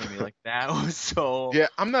everything else from me. Like, that was so Yeah,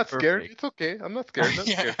 I'm not scared. perfect. It's okay. I'm not scared. Not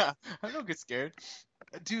scared. Yeah, I don't get scared.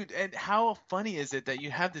 Dude, and how funny is it that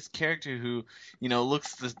you have this character who,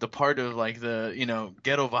 looks the part of like the,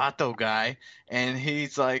 ghetto vato guy, and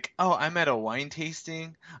he's like, oh, I'm at a wine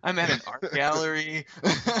tasting, I'm at an art gallery.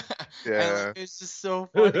 And like, Yeah. it's just so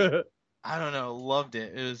funny. I don't know, loved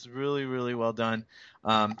it. It was really, really well done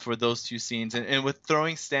for those two scenes, and with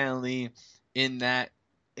throwing Stan Lee in that,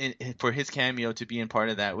 for his cameo to be in part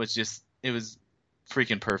of that was just, it was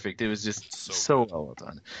freaking perfect. It was just so well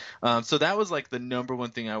done. So that was like the number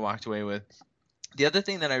one thing I walked away with. The other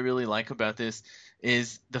thing that I really like about this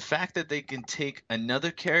is the fact that they can take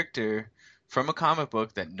another character from a comic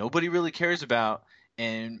book that nobody really cares about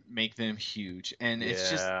and make them huge. And it's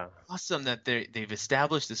just awesome that they've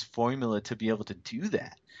established this formula to be able to do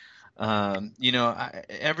that.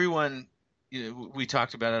 Everyone, we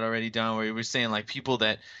talked about it already, Don, where we were saying like people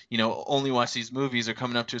that, only watch these movies are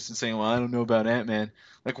coming up to us and saying, well, I don't know about Ant-Man.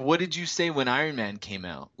 Like, what did you say when Iron Man came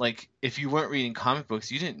out? Like, if you weren't reading comic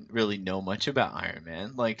books, you didn't really know much about Iron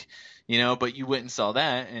Man. Like, but you went and saw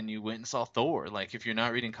that, and you went and saw Thor. Like, if you're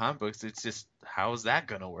not reading comic books, it's just, how is that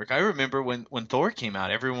going to work? I remember when Thor came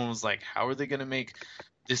out, everyone was like, how are they going to make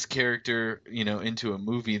this character, into a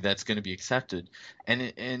movie that's going to be accepted?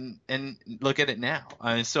 And look at it now.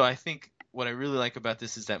 So I think what I really like about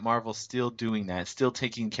this is that Marvel's still doing that, still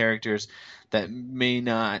taking characters that may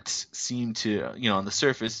not seem to, on the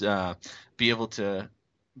surface, be able to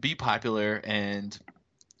be popular and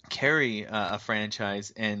carry a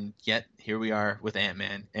franchise, and yet here we are with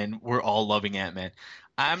Ant-Man, and we're all loving Ant-Man.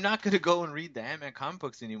 I'm not going to go and read the Ant-Man comic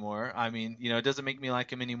books anymore. I mean, it doesn't make me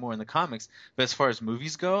like him anymore in the comics, but as far as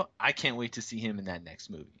movies go, I can't wait to see him in that next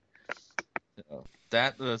movie. So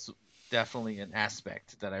that was definitely an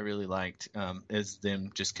aspect that I really liked, is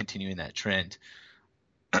them just continuing that trend.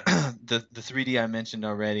 The 3D I mentioned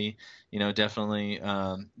already, definitely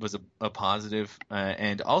was a positive,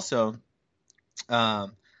 and also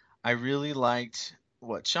I really liked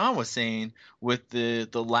what Sean was saying with the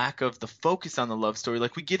lack of the focus on the love story.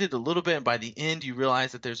 Like, we get it a little bit, and by the end you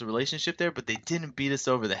realize that there's a relationship there, but they didn't beat us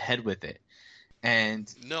over the head with it.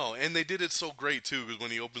 And no, and they did it so great too, because when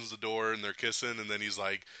he opens the door and they're kissing, and then he's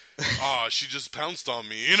like, "Ah, she just pounced on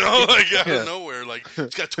me," like out of nowhere. Like, I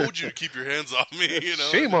told you to keep your hands off me,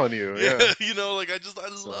 Shame on you. Yeah. Like I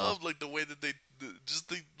love like the way that they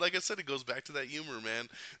like I said, it goes back to that humor, man.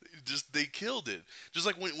 Just they killed it. Just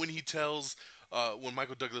like when he tells. When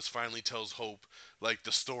Michael Douglas finally tells Hope like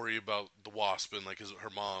the story about the Wasp and like her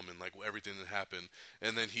mom and like everything that happened,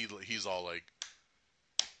 and then he's all like,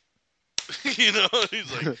 he's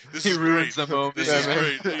like, this is ruins great. the moment. This is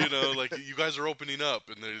great. Like like, you guys are opening up,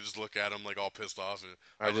 and they just look at him like all pissed off, and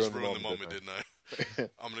I just ruined the moment, didn't I?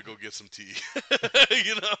 I'm gonna go get some tea.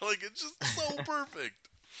 Like, it's just so perfect.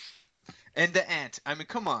 And the ant. I mean,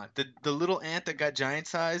 come on. The little ant that got giant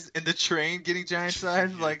size, and the train getting giant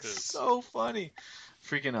size, like, so funny.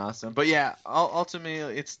 Freaking awesome. But yeah,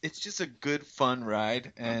 ultimately, it's just a good, fun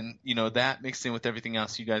ride. And, that mixed in with everything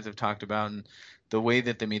else you guys have talked about, and the way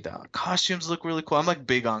that they made the costumes look really cool. I'm, like,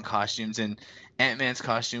 big on costumes, and Ant-Man's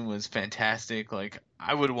costume was fantastic. Like,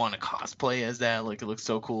 I would want to cosplay as that. Like, it looks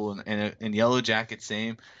so cool. And Yellow Jacket,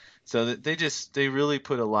 same. So they really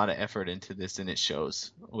put a lot of effort into this, and it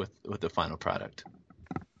shows with the final product.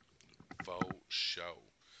 Faux show.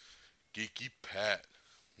 Geeky Pat,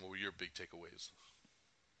 what were your big takeaways?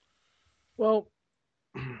 Well,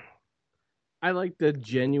 I like the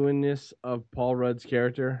genuineness of Paul Rudd's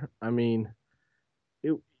character. I mean,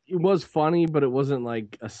 it was funny, but it wasn't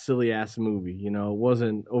like a silly ass movie. It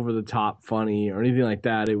wasn't over the top funny or anything like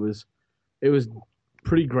that. It was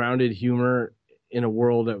pretty grounded humor in a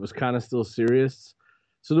world that was kind of still serious.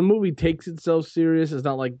 So the movie takes itself serious. It's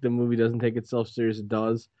not like the movie doesn't take itself serious. It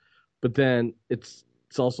does. But then it's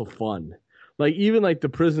also fun. Like, even like the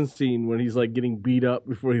prison scene when he's like getting beat up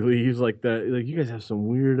before he leaves, like you guys have some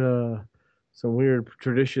weird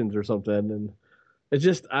traditions or something. And it's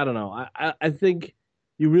just, I don't know. I think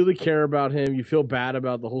you really care about him. You feel bad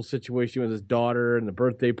about the whole situation with his daughter and the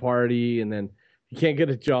birthday party. And then he can't get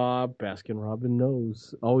a job. Baskin Robbins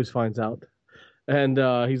knows, always finds out. And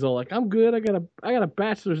he's all like, "I'm good. I got a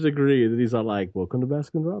bachelor's degree." And then he's all like, "Welcome to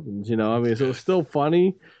Baskin Robbins." I mean, so it was still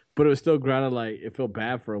funny, but it was still grounded. Like, it felt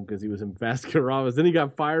bad for him because he was in Baskin Robbins. Then he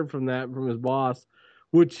got fired from his boss,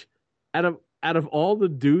 which out of all the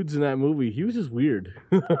dudes in that movie, he was just weird.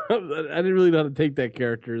 I didn't really know how to take that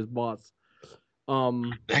character as boss.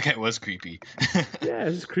 That guy was creepy. Yeah,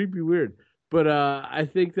 it's just creepy weird. But I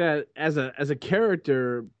think that as a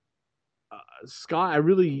character, Scott,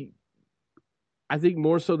 I think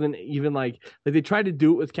more so than even like they tried to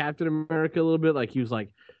do it with Captain America a little bit. Like, he was like,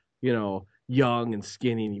 young and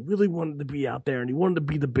skinny, and he really wanted to be out there, and he wanted to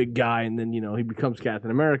be the big guy, and then he becomes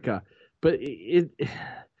Captain America. But it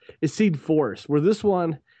seemed forced. Where this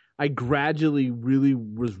one, I gradually really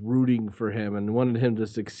was rooting for him and wanted him to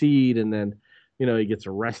succeed, and then he gets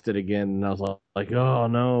arrested again, and I was like, oh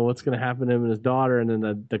no, what's gonna happen to him and his daughter? And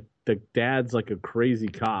then the dad's like a crazy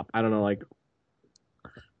cop. I don't know, like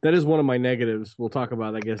that is one of my negatives. We'll talk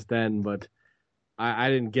about, I guess, then, but I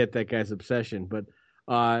didn't get that guy's obsession. But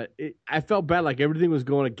I felt bad, like everything was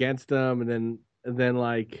going against him, and then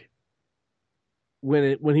like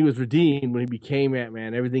when he was redeemed, when he became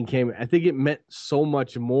Ant-Man, everything came. I think it meant so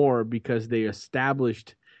much more because they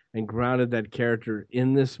established and grounded that character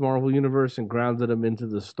in this Marvel universe and grounded him into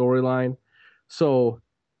the storyline. So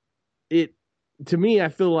to me, I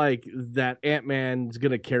feel like that Ant-Man's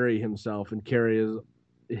gonna carry himself and carry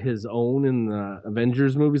his own in the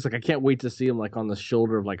Avengers movies. Like I can't wait to see him like on the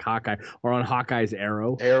shoulder of like Hawkeye or on Hawkeye's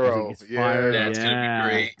arrow. Arrow, Fired. That's gonna be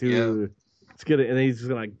great, dude. It's gonna, and he's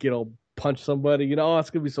gonna like get all punch somebody. It's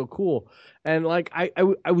gonna be so cool. And like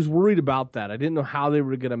I was worried about that. I didn't know how they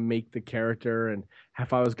were gonna make the character and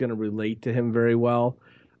if I was gonna relate to him very well.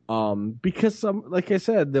 Because like I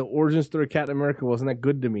said, the origin story of Captain America wasn't that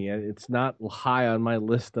good to me. It's not high on my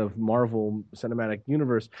list of Marvel Cinematic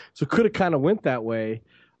Universe, so it could have kind of went that way.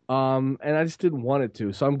 And I just didn't want it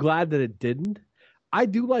to. So I'm glad that it didn't. I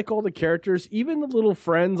do like all the characters, even the little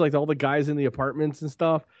friends, like all the guys in the apartments and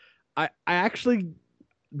stuff. I actually,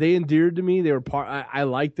 they endeared to me. They were part. I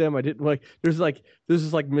liked them. I didn't like. There's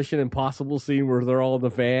this like Mission Impossible scene where they're all in the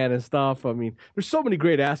van and stuff. I mean, there's so many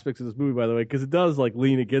great aspects of this movie, by the way, because it does like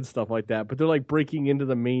lean against stuff like that. But they're like breaking into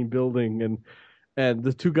the main building, and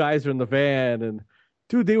the two guys are in the van, and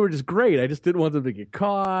dude, they were just great. I just didn't want them to get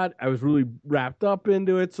caught. I was really wrapped up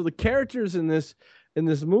into it. So the characters in this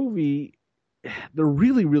movie, they're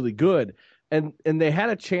really, really good, and they had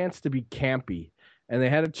a chance to be campy, and they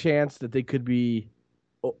had a chance that they could be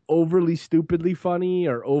overly stupidly funny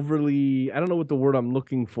or overly, I don't know what the word I'm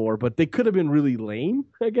looking for, but they could have been really lame,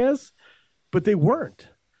 I guess, but they weren't.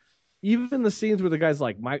 Even the scenes where the guy's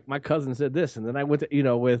like, my cousin said this, and then I went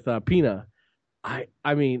to, with Pina. I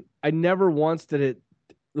mean, I never once did it.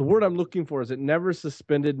 The word I'm looking for is it never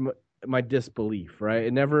suspended my disbelief, right?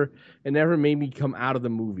 It never made me come out of the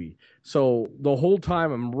movie. So the whole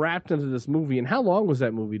time I'm wrapped into this movie. And how long was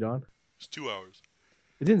that movie, Don? It's 2 hours.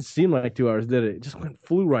 It didn't seem like 2 hours, did it? It just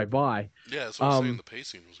flew right by. Yeah, that's what I'm saying. The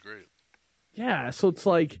pacing was great. Yeah, so it's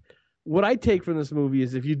like what I take from this movie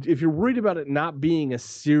is if you're worried about it not being a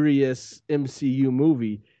serious MCU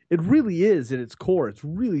movie, it really is at its core. It's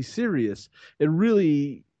really serious. It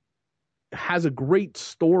really has a great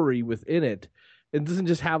story within it. It doesn't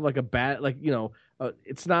just have like a bad,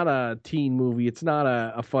 it's not a teen movie. It's not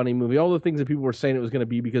a funny movie. All the things that people were saying it was going to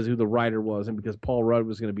be because of who the writer was and because Paul Rudd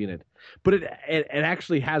was going to be in it. But it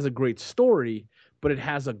actually has a great story, but it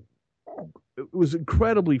was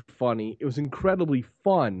incredibly funny. It was incredibly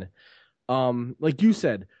fun. Like you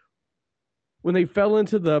said, when they fell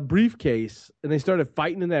into the briefcase and they started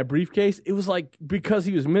fighting in that briefcase, it was like, because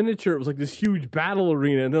he was miniature, it was like this huge battle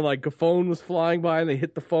arena. And then like a phone was flying by and they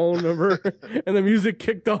hit the phone, remember? And the music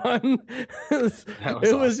kicked on.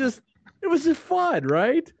 It was just fun,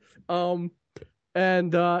 right? There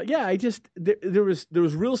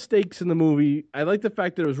was real stakes in the movie. I like the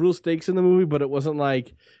fact that there was real stakes in the movie, but it wasn't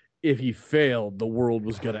like if he failed, the world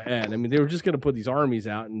was going to end. I mean, they were just going to put these armies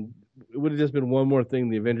out, and it would have just been one more thing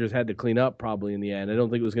the Avengers had to clean up probably in the end. I don't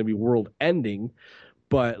think it was going to be world ending,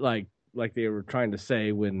 but like they were trying to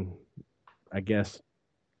say when, I guess,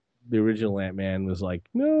 the original Ant-Man was like,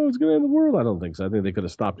 no, it's going to end the world. I don't think so. I think they could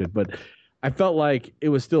have stopped it, but I felt like it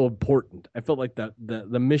was still important. I felt like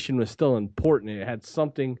the mission was still important. It had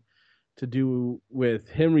something to do with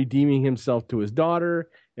him redeeming himself to his daughter.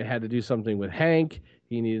 It had to do something with Hank.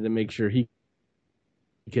 He needed to make sure he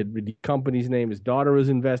could redeem the company's name. His daughter was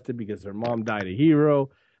invested because her mom died a hero.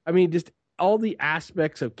 I mean, just all the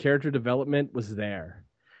aspects of character development was there.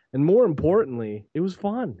 And more importantly, it was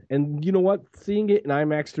fun. And you know what? Seeing it in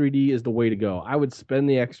IMAX 3D is the way to go. I would spend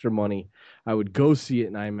the extra money. I would go see it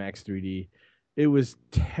in IMAX 3D. It was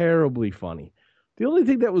terribly funny. The only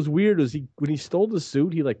thing that was weird was when he stole the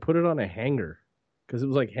suit, he like put it on a hanger because it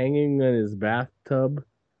was like hanging in his bathtub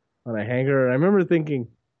on a hanger. And I remember thinking,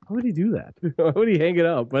 how would he do that? How would he hang it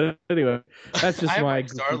up? But anyway, that's just I my have a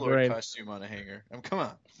Star-Lord costume on a hanger. Come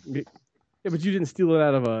on. Yeah, but you didn't steal it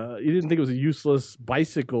out of you didn't think it was a useless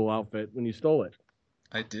bicycle outfit when you stole it.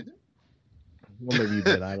 I didn't? Well, maybe you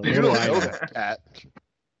did. I don't know. You don't know that, Pat.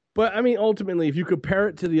 But I mean, ultimately, if you compare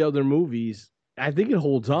it to the other movies, I think it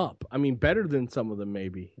holds up. I mean, better than some of them,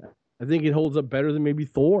 maybe. I think it holds up better than maybe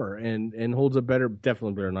Thor, and holds up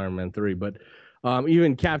definitely better than Iron Man 3. But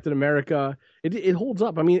even Captain America, it holds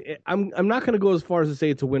up. I mean, I'm not going to go as far as to say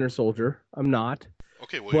it's a Winter Soldier. I'm not.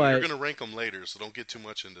 Okay, well, But- you're gonna rank them later, so don't get too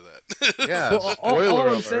much into that. Yeah, Well, spoiler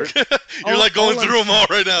I'm alert. saying- You're all- like going all I'm- through them all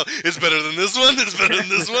right now. It's better than this one. It's better than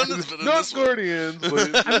this one. It's better than Not this one. Guardians.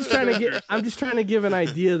 But... I'm just trying to give an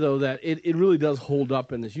idea though that it really does hold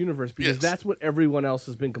up in this universe, because Yes. that's what everyone else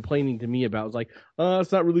has been complaining to me about. It's like,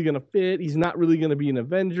 it's not really gonna fit. He's not really gonna be in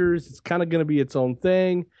Avengers. It's kind of gonna be its own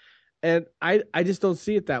thing. And I just don't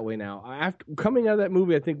see it that way now. After coming out of that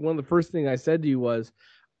movie, I think one of the first things I said to you was,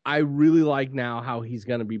 I really like now how he's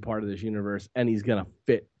going to be part of this universe, and he's going to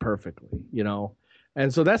fit perfectly, you know?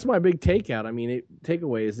 And so that's my big takeout. I mean,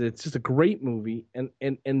 takeaway is it's just a great movie, and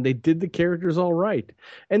they did the characters all right.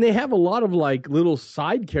 And they have a lot of like little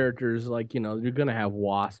side characters, like, you know, you're going to have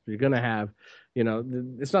Wasp, you're going to have, you know,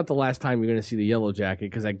 it's not the last time you're going to see the Yellow Jacket,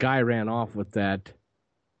 because that guy ran off with that,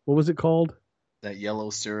 what was it called? That yellow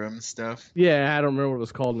serum stuff. Yeah, I don't remember what it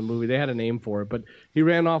was called in the movie. They had a name for it, but he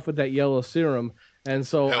ran off with that yellow serum, and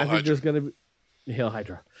so Hail I think Hydra. there's going to be Hail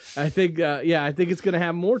Hydra. I think, I think it's going to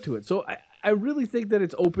have more to it. So I really think that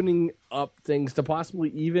it's opening up things to possibly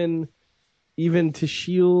even to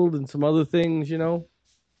Shield and some other things, you know.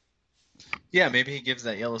 Yeah, maybe he gives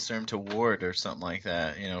that yellow serum to Ward or something like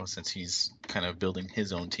that, you know, since he's kind of building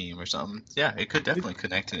his own team or something. Yeah, it could definitely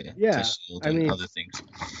connect to Yeah, Shield I and mean- other things.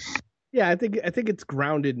 Yeah, I think it's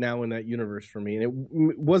grounded now in that universe for me, and it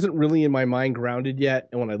wasn't really in my mind grounded yet.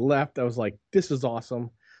 And when I left, I was like, "This is awesome.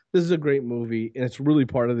 This is a great movie, and it's really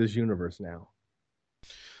part of this universe now."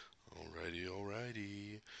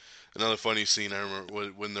 Alrighty. Another funny scene I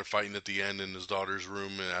remember when they're fighting at the end in his daughter's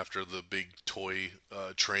room, and after the big toy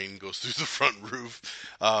train goes through the front roof,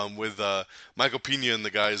 with Michael Pena and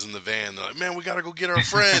the guys in the van. They're like, "Man, we gotta go get our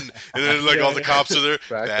friend," and then like all the cops are there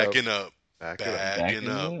backing up. Backing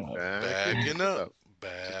up,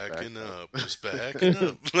 just backing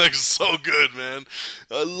up. Like, so good, man.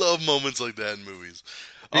 I love moments like that in movies.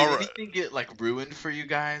 Did All right. anything get like ruined for you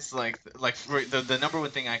guys? Like for the number one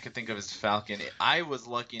thing I could think of is Falcon. I was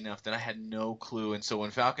lucky enough that I had no clue, and so when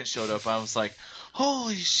Falcon showed up, I was like,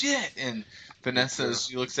 "Holy shit!" And Vanessa,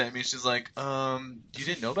 she looks at me, she's like, "You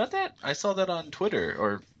didn't know about that? I saw that on Twitter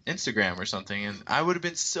or Instagram or something." And I would have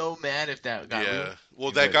been so mad if that got ruined.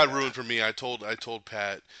 Well, that got ruined for me. I told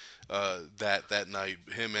Pat that night,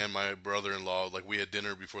 him and my brother-in-law, like, we had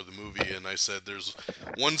dinner before the movie, and I said, "There's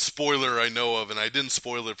one spoiler I know of," and I didn't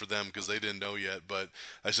spoil it for them because they didn't know yet. But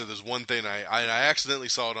I said, "There's one thing I accidentally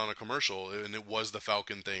saw it on a commercial, and it was the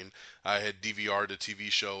Falcon thing. I had DVR'd a TV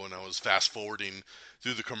show, and I was fast forwarding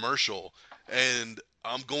through the commercial, and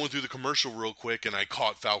I'm going through the commercial real quick, and I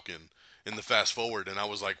caught Falcon in the fast forward, and I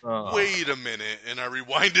was like, wait a minute," and I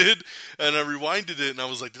rewinded it, and I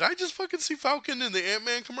was like, did I just fucking see Falcon in the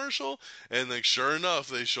Ant-Man commercial? And like, sure enough,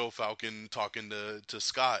 they show Falcon talking to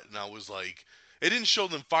Scott, and I was like, it didn't show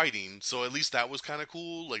them fighting, so at least that was kind of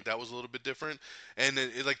cool. Like, that was a little bit different. And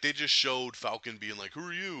it like, they just showed Falcon being like, "Who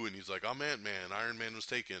are you?" And he's like, "I'm Ant-Man. Iron Man was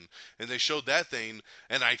taken." And they showed that thing,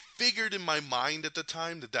 and I figured in my mind at the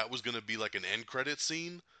time that was going to be like an end credit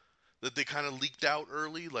scene that they kind of leaked out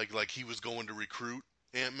early, like he was going to recruit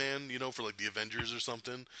Ant-Man, you know, for like the Avengers or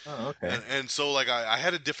something. Oh, okay. And so like I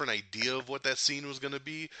had a different idea of what that scene was going to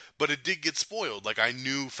be, but it did get spoiled. Like, I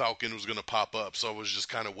knew Falcon was going to pop up, so I was just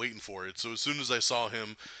kind of waiting for it. So as soon as I saw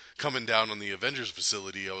him coming down on the Avengers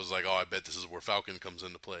facility, I was like, "Oh, I bet this is where Falcon comes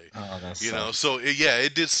into play." Oh, that's You know, so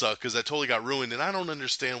it did suck because that totally got ruined, and I don't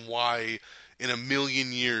understand why in a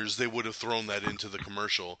million years they would have thrown that into the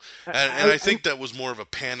commercial. And I think that was more of a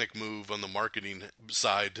panic move on the marketing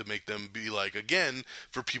side to make them be like, again,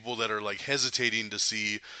 for people that are like hesitating to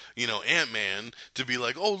see, you know, Ant-Man, to be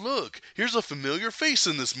like, "Oh, look, here's a familiar face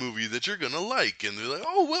in this movie that you're gonna like," and they're like,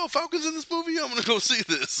 "Oh, well, Falcon's in this movie, I'm gonna go see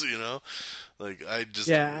this," you know. Like, I just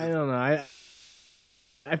I don't know.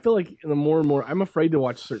 I feel like the more and more, I'm afraid to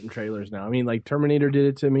watch certain trailers now. I mean, like Terminator did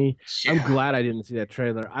it to me. Yeah. I'm glad I didn't see that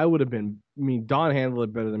trailer. I would have been. I mean, Don handled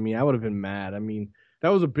it better than me. I would have been mad. I mean, that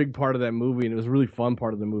was a big part of that movie, and it was a really fun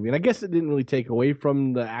part of the movie. And I guess it didn't really take away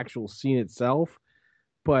from the actual scene itself,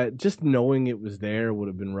 but just knowing it was there would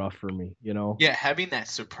have been rough for me, you know? Yeah, having that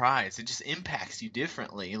surprise, it just impacts you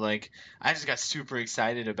differently. Like, I just got super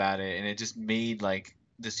excited about it, and it just made like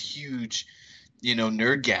this huge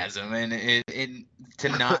nerdgasm, and to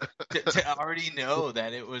not to already know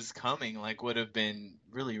that it was coming like would have been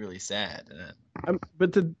really, really sad.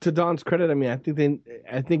 But to Don's credit, I mean, I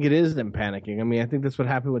think it is them panicking. I mean, I think that's what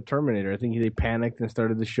happened with Terminator. I think they panicked and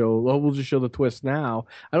started the show. Well, we'll just show the twist now.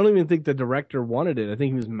 I don't even think the director wanted it. I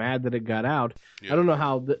think he was mad that it got out. Yeah. I don't know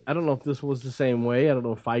I don't know if this was the same way. I don't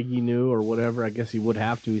know if Feige knew or whatever. I guess he would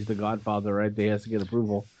have to. He's the Godfather, right? He has to get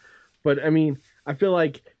approval. But I mean, I feel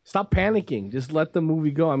like stop panicking. Just let the movie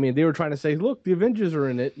go. I mean, they were trying to say, look, the Avengers are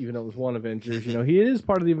in it, even though it was one Avengers. He is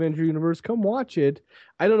part of the Avenger universe. Come watch it.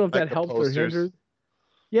 I don't know if Like that the helped or posters. hindered.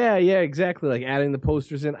 Yeah, exactly. Like adding the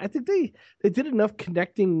posters in. I think they did enough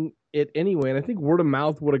connecting it anyway, and I think word of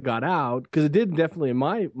mouth would have got out because it did definitely in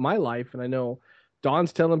my life, and I know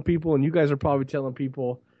Don's telling people, and you guys are probably telling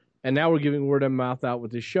people, and now we're giving word of mouth out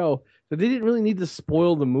with this show that they didn't really need to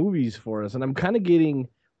spoil the movies for us, and I'm kind of getting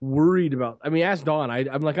worried about. I mean, ask Don.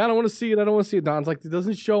 I'm like, I don't want to see it. I don't want to see it. Don's like, it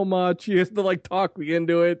doesn't show much. He has to like talk me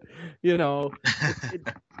into it.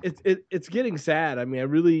 It's getting sad. I mean, it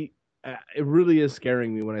really is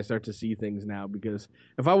scaring me when I start to see things now because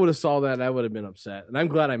if I would have saw that, I would have been upset, and I'm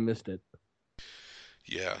glad I missed it.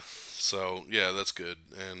 Yeah. So yeah, that's good.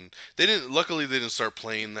 And they didn't. Luckily, they didn't start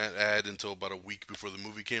playing that ad until about a week before the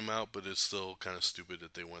movie came out. But it's still kind of stupid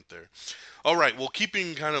that they went there. All right. Well,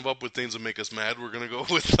 keeping kind of up with things that make us mad, we're gonna go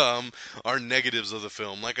with our negatives of the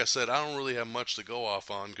film. Like I said, I don't really have much to go off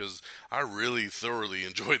on because I really thoroughly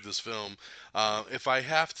enjoyed this film. If I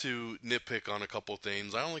have to nitpick on a couple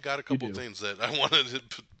things, I only got a couple do. things that I wanted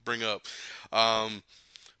to bring up.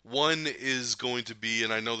 One is going to be,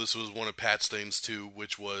 and I know this was one of Pat Stain's too,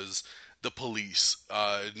 which was the police,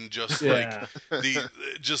 and just Yeah.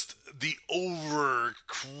 the over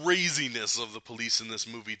craziness of the police in this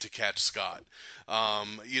movie to catch Scott.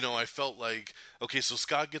 I felt like, okay, so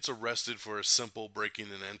Scott gets arrested for a simple breaking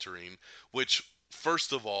and entering, which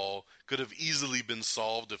first of all could have easily been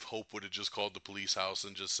solved if Hope would have just called the police house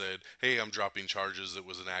and just said, "Hey, I'm dropping charges. It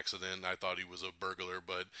was an accident. I thought he was a burglar,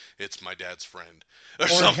 but it's my dad's friend," or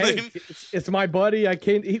something. Hey, it's my buddy. I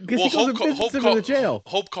can't because he goes and visits him in the jail.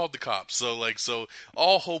 Hope called the cops. So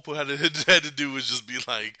all Hope had to do was just be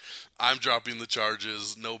like, "I'm dropping the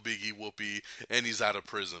charges. No biggie, whoopee," and he's out of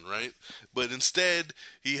prison, right? But instead,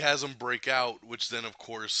 he has him break out, which then of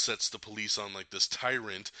course sets the police on like this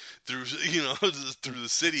tyrant through through the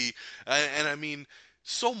city, and I mean.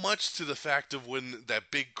 So much to the fact of when that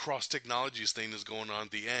big cross technologies thing is going on at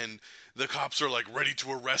the end, the cops are like ready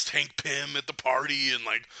to arrest Hank Pym at the party and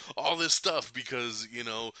like all this stuff because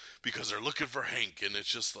they're looking for Hank and it's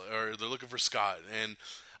just or they're looking for Scott and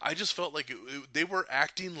I just felt like they were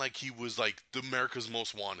acting like he was like the America's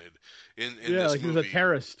Most Wanted in Yeah, this like he movie. was a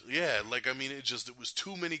terrorist. Yeah, like I mean, it was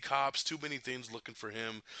too many cops, too many things looking for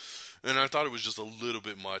him, and I thought it was just a little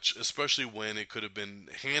bit much, especially when it could have been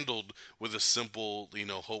handled with a simple,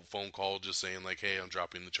 Hope phone call, just saying like, "Hey, I'm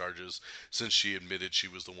dropping the charges," since she admitted she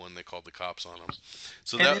was the one that called the cops on him.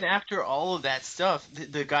 So And that then after all of that stuff,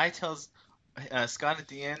 the guy tells Scott at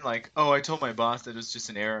the end, like, "Oh, I told my boss that it was just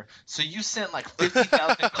an error." So you sent like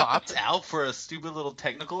 50,000 cops out for a stupid little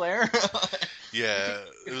technical error? Yeah,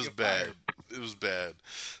 it was You're bad. fired. It was bad.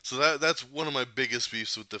 So that's one of my biggest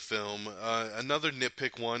beefs with the film. Another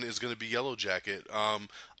nitpick one is going to be Yellow Jacket.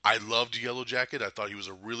 I loved Yellow Jacket. I thought he was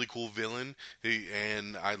a really cool villain.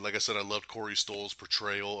 Like I said, I loved Corey Stoll's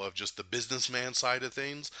portrayal of just the businessman side of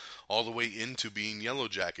things, all the way into being Yellow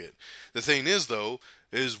Jacket. The thing is, though,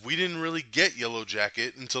 is we didn't really get Yellow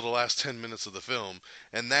Jacket until the last 10 minutes of the film,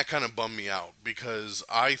 and that kind of bummed me out because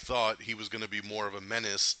I thought he was going to be more of a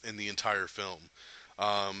menace in the entire film.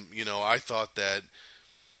 I thought that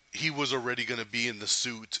he was already going to be in the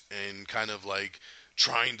suit and kind of like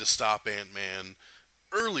trying to stop Ant-Man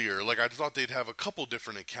earlier. Like I thought they'd have a couple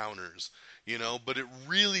different encounters, but it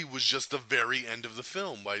really was just the very end of the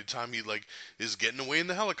film. By the time he like is getting away in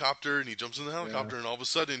the helicopter and he jumps in the helicopter and all of a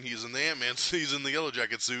sudden he's in the Ant-Man, he's in the Yellow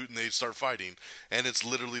Jacket suit and they start fighting. And it's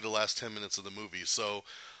literally the last 10 minutes of the movie. So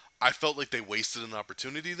I felt like they wasted an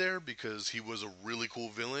opportunity there because he was a really cool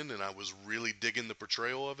villain and I was really digging the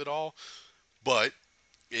portrayal of it all. But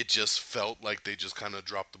it just felt like they just kind of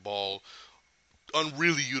dropped the ball on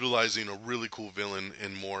really utilizing a really cool villain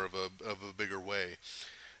in more of a bigger way.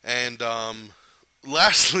 And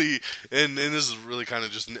lastly, and this is really kind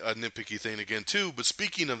of just a nitpicky thing again too, but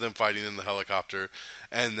speaking of them fighting in the helicopter,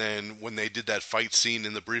 and then when they did that fight scene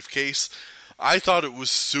in the briefcase, I thought it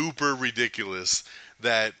was super ridiculous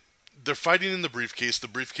that they're fighting in the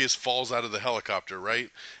briefcase falls out of the helicopter, right?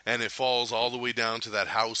 And it falls all the way down to that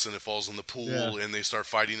house and it falls in the pool and they start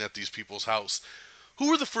fighting at these people's house.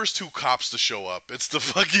 who are the first two cops to show up? It's the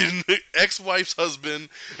fucking ex-wife's husband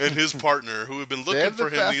and his partner who have been They looking have for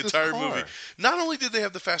the him the fastest entire car. movie. Not only did they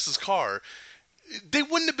have the fastest car, they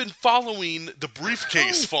wouldn't have been following the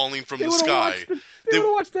briefcase No. falling from They the would sky. have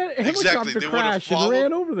watched that helicopter Exactly. They would have crash and followed.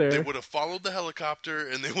 ran over there. They would have followed the helicopter,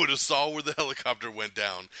 and they would have saw where the helicopter went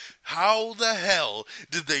down. How the hell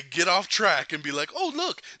did they get off track and be like, "Oh,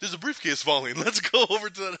 look, there's a briefcase falling. Let's go over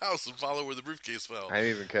to that house and follow where the briefcase fell"? I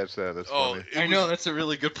didn't even catch that. That's Oh, funny. I know, that's a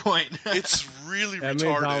really good point. It's really That made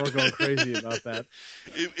Howard retarded. go crazy about that.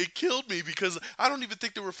 It killed me because I don't even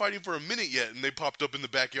think they were fighting for a minute yet, and they popped up in the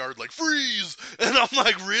backyard like freeze, and I'm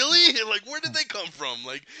like, really? Like, where did they come from?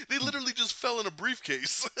 Like, they literally just fell in a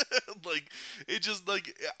briefcase. Like, it just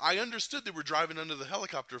like I understood they were driving under the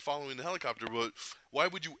helicopter, following the helicopter, but why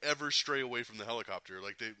would you ever stray away from the helicopter?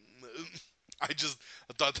 Like I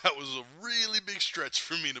thought that was a really big stretch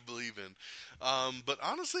for me to believe in. But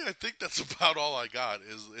honestly, I think that's about all I got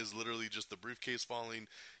is literally just the briefcase falling,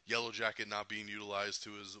 Yellow Jacket not being utilized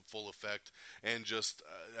to his full effect, and just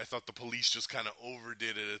I thought the police just kind of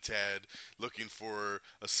overdid it a tad, looking for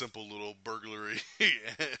a simple little burglary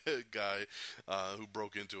guy who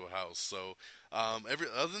broke into a house. So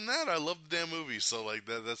other than that, I love the damn movie. So like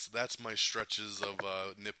that's my stretches of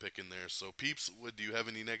nitpicking there. So peeps, do you have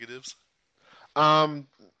any negatives?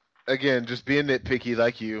 Again, just being nitpicky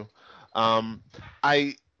like you.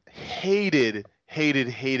 I hated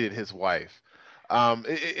his wife.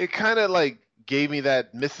 It kind of like gave me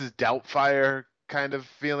that Mrs. Doubtfire kind of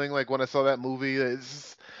feeling, like when I saw that movie. It's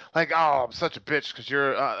just like, oh, I'm such a bitch because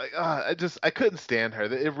you're. I couldn't stand her.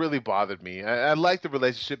 It really bothered me. I like the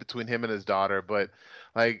relationship between him and his daughter, but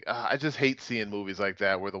like I just hate seeing movies like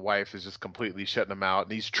that where the wife is just completely shutting him out,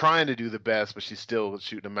 and he's trying to do the best, but she's still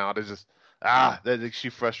shooting him out. It's just she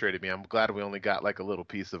frustrated me. I'm glad we only got like a little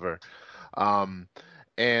piece of her.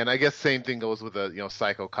 And I guess same thing goes with a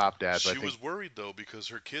psycho cop dad. She was worried though because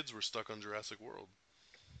her kids were stuck on Jurassic World.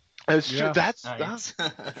 It's Yeah. true. That's Nice.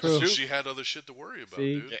 True. So she had other shit to worry about,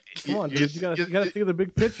 See? dude. Come on, dude. You gotta think of the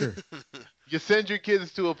big picture. you send your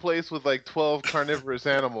kids to a place with like 12 carnivorous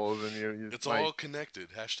animals, and you It's like, all connected.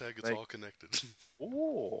 Hashtag it's like- all connected.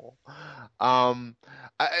 ooh.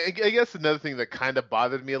 I guess another thing that kind of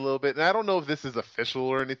bothered me a little bit, and I don't know if this is official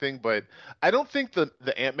or anything, but I don't think the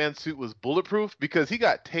Ant-Man suit was bulletproof because he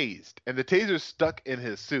got tased, and the taser's stuck in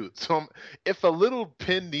his suit. So if a little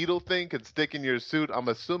pin needle thing can stick in your suit, I'm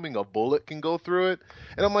assuming a bullet can go through it.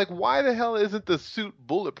 And I'm like, why the hell isn't the suit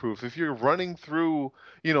bulletproof if you're running through,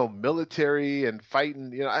 military and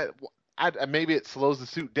fighting? Maybe it slows the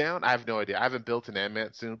suit down. I have no idea. I haven't built an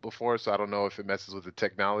Ant-Man suit before, so I don't know if it messes with the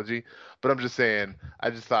technology. But I'm just saying,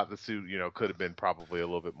 I just thought the suit, could have been probably a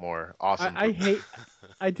little bit more awesome. I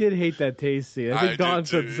did hate that tase scene. I think did Don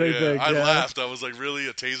said too, the same yeah. thing. I yeah. laughed. I was like, really?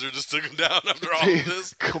 A taser just took him down after all of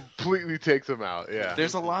this? Completely takes him out. Yeah.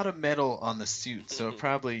 There's a lot of metal on the suit, so it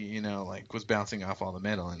probably, was bouncing off all the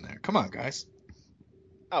metal in there. Come on, guys.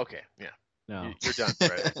 Okay. Yeah. No. You're done,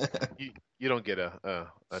 Fred. you don't get a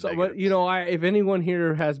So, negative. but if anyone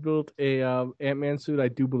here has built a Ant-Man suit, I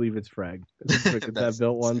do believe it's Frag. It's Cricket that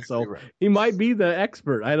built one, so right. he might be the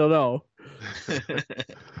expert. I don't know.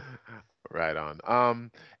 Right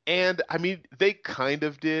on. And I mean, they kind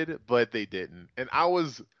of did, but they didn't. And I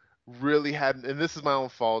was really and this is my own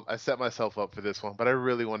fault. I set myself up for this one, but I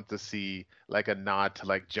really wanted to see like a nod to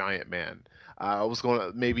like Giant Man. I was going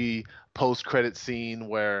to maybe post-credit scene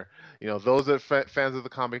where, those that fans of the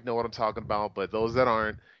comic know what I'm talking about, but those that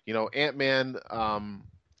aren't, Ant-Man,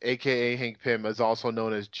 aka Hank Pym, is also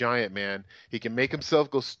known as Giant Man. He can make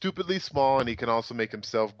himself go stupidly small, and he can also make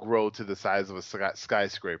himself grow to the size of a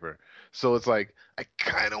skyscraper. So it's like, I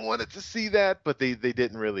kind of wanted to see that, but they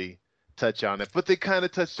didn't really touch on it. But they kind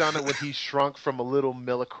of touched on it when he shrunk from a little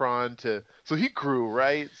millicron so he grew,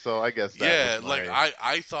 right? So I guess that was like my...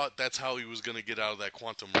 I thought that's how he was going to get out of that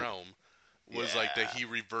quantum realm. Was like that he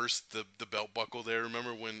reversed the belt buckle there.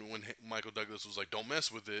 Remember when Michael Douglas was like, don't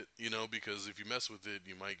mess with it, because if you mess with it,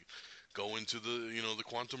 you might go into the the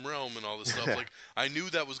quantum realm and all this stuff. Like I knew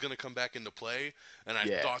that was going to come back into play, and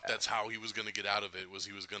I thought that's how he was going to get out of it. Was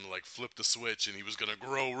he was going to like flip the switch and he was going to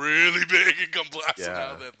grow really big and come blasting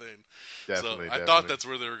out of that thing. Definitely, I thought that's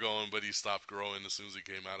where they were going, but he stopped growing as soon as he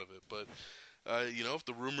came out of it. But if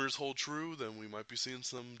the rumors hold true, then we might be seeing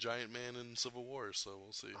some Giant Man in Civil War. So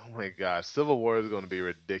we'll see. Oh my gosh, Civil War is going to be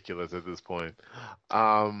ridiculous at this point.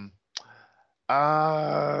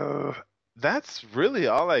 That's really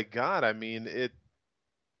all I got. I mean,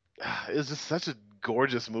 it's just such a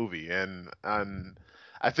gorgeous movie, and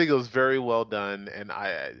I think it was very well done. And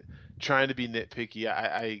trying to be nitpicky,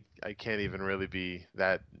 I can't even really be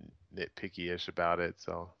that nitpicky-ish about it.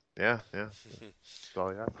 So Yeah. That's all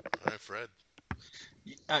I got. All right, Fred.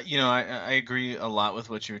 I agree a lot with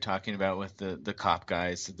what you were talking about with the cop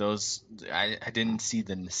guys. Those I didn't see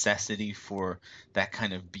the necessity for that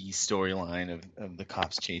kind of B storyline of the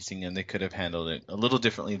cops chasing him. They could have handled it a little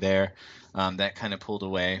differently there. That kind of pulled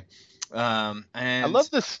away. I And love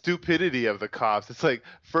the stupidity of the cops. It's like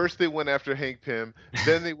first they went after Hank Pym,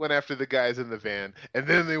 then they went after the guys in the van, and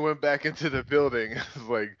then they went back into the building. It's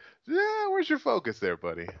like, yeah, where's your focus there,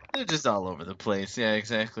 buddy? they're just all over the place. Yeah,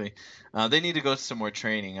 exactly. They need to go to some more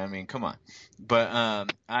training. I mean, come on. But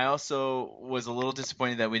I also was a little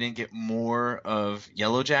disappointed that we didn't get more of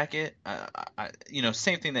Yellow Jacket.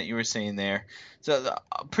 Same thing that you were saying there. So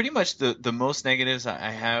pretty much the most negatives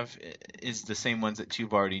I have is the same ones that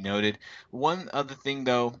you've already noted. One other thing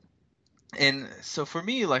though, and so for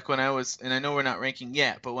me, like when I was, and I know we're not ranking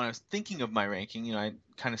yet, but when I was thinking of my ranking, I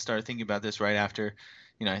kind of started thinking about this right after,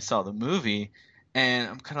 I saw the movie, and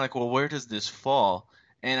I'm kind of like, well, where does this fall?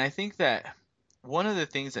 And I think that one of the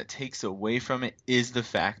things that takes away from it is the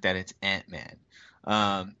fact that it's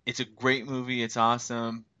Ant-Man. It's a great movie, it's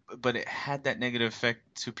awesome, but it had that negative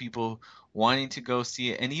effect to people wanting to go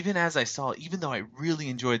see it. And even as I saw it, even though I really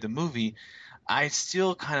enjoyed the movie, I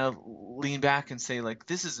still kind of lean back and say like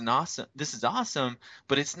this is awesome,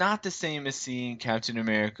 but it's not the same as seeing Captain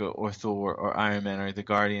America or Thor or Iron Man or the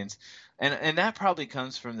Guardians. And that probably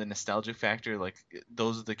comes from the nostalgic factor. Like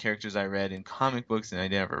those are the characters I read in comic books, and I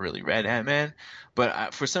never really read Ant-Man.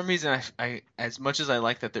 But for some reason, I as much as I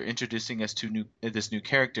like that they're introducing us to this new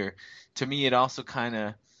character, to me it also kind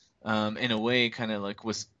of, in a way, kind of like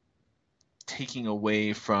was taking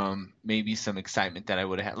away from maybe some excitement that I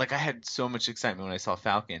would have had. Like I had so much excitement when I saw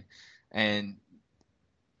Falcon, and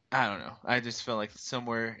I don't know. I just felt like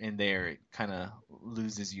somewhere in there it kind of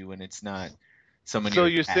loses you when it's not someone. So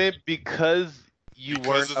you're saying because you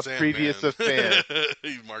weren't a it's previous Ant-Man. fan.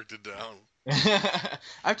 He marked it down.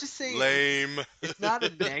 I'm just saying. Lame. It's not a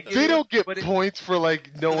negative. They don't get but points for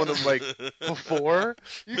like knowing him like before.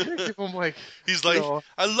 You can give him like. He's like, know.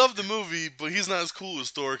 I love the movie, but he's not as cool as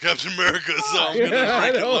Thor or Captain America, so I'm Yeah, gonna I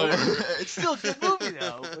rank it know. lower. it's still a good movie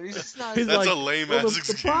though. But he's just not. He's That's like, a lame well, ass the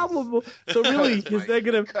excuse. problem. So really, his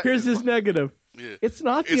negative. cut Here's his his negative. Yeah. It's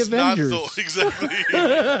not the It's not Avengers. Thor, exactly.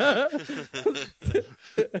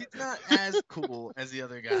 He's not as cool as the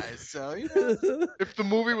other guys. So If the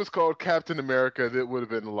movie was called Captain America, that would have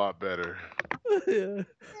been a lot better. Yeah.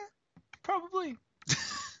 probably.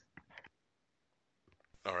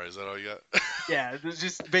 All right, is that all you got? Yeah, it's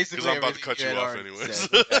just basically. 'Cause I'm about to everything cut you had off already anyways.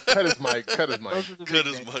 said. Cut his mic. Cut his mic. Those are the Cut big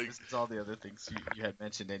his negatives. mic. It's all the other things you had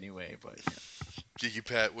mentioned anyway, but yeah. Geeky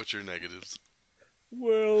Pat, what's your negatives?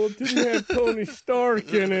 Well, it didn't have Tony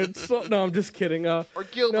Stark in it. So, no, I'm just kidding. Or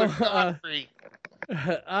Gilbert No, Godfrey.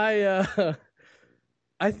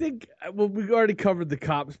 I think we already covered the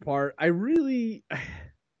cops part. I really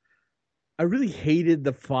hated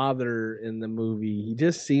the father in the movie. He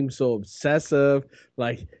just seemed so obsessive.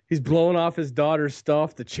 Like he's blowing off his daughter's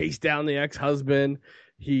stuff to chase down the ex-husband.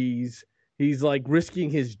 He's like risking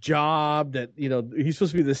his job that, he's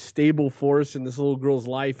supposed to be this stable force in this little girl's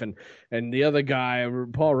life. And the other guy,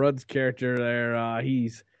 Paul Rudd's character there,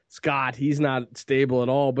 he's Scott. He's not stable at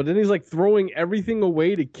all. But then he's like throwing everything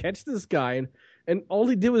away to catch this guy. And all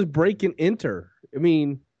he did was break and enter. I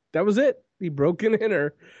mean, that was it. He broke and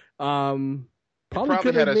enter. Probably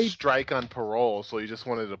could had have a made strike on parole, so he just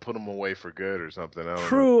wanted to put him away for good or something. I don't know.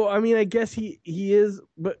 true. I mean, I guess he is,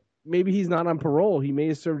 but maybe he's not on parole. He may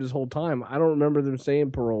have served his whole time. I don't remember them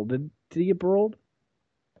saying parole. Did he get paroled?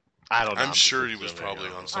 I don't know. I'm sure he was probably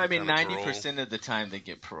on some I mean, kind of 90% of the time they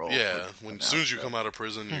get parole. Yeah, as soon as you come out of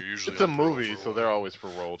prison, you're usually It's a on parole movie, for so a they're while. always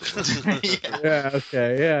paroled. Yeah.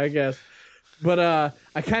 Okay. Yeah, I guess. But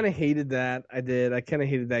I kind of hated that. I did. I kind of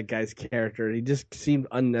hated that guy's character. He just seemed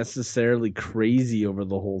unnecessarily crazy over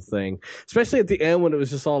the whole thing, especially at the end when it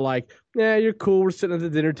was just all like, "Yeah, you're cool. We're sitting at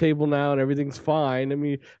the dinner table now, and everything's fine." I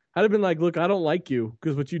mean, I'd have been like, "Look, I don't like you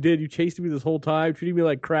because what you did, you chased me this whole time, treated me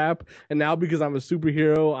like crap, and now because I'm a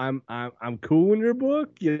superhero, I'm cool in your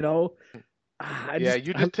book, you know." Yeah,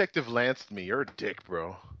 you Detective Lanced me. You're a dick,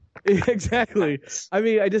 bro. Exactly. I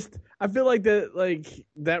mean, I feel like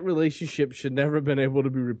that relationship should never have been able to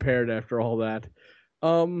be repaired after all that.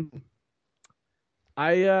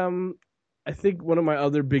 I think one of my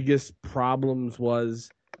other biggest problems was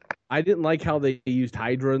I didn't like how they used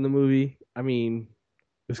Hydra in the movie. I mean,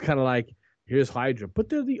 it was kind of like, here's Hydra, but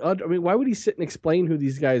they're the other. I mean, why would he sit and explain who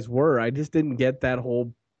these guys were? I just didn't get that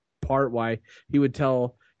whole part why he would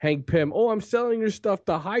tell Hank Pym, oh, I'm selling your stuff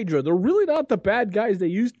to Hydra. They're really not the bad guys they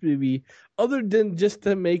used to be, other than just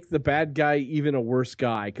to make the bad guy even a worse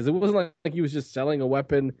guy. Because it wasn't like he was just selling a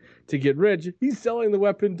weapon to get rich. He's selling the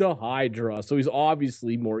weapon to Hydra. So he's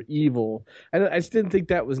obviously more evil. And I just didn't think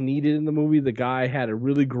that was needed in the movie. The guy had a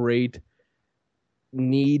really great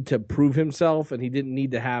need to prove himself, and he didn't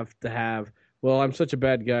need to have, well, I'm such a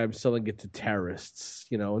bad guy, I'm selling it to terrorists,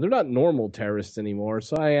 and they're not normal terrorists anymore.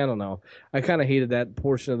 So I don't know. I kind of hated that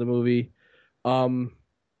portion of the movie. What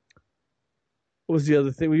was the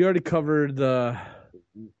other thing? We already covered the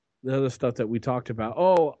other stuff that we talked about.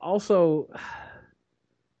 Oh, also,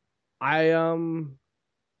 I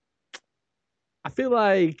feel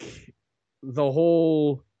like the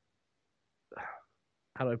whole,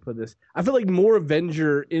 how do I put this? I feel like more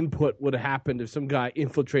Avenger input would have happened if some guy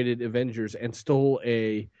infiltrated Avengers and stole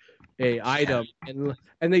a item,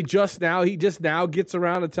 and he just now gets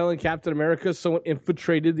around to telling Captain America someone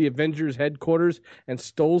infiltrated the Avengers headquarters and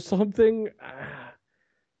stole something.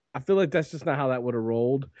 I feel like that's just not how that would have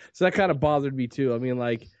rolled. So that kind of bothered me too. I mean,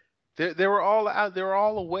 like they were all out. They were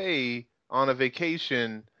all away on a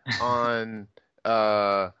vacation on.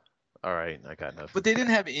 All right, I got nothing. But they didn't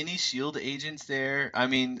have any SHIELD agents there. I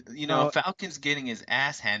mean, Falcon's getting his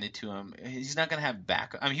ass handed to him. He's not gonna have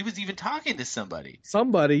backup. I mean, he was even talking to somebody.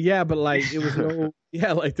 Yeah, but like it was no,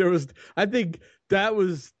 yeah, like there was. I think that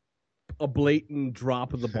was a blatant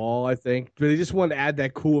drop of the ball. I think, but they just wanted to add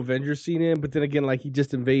that cool Avengers scene in. But then again, like he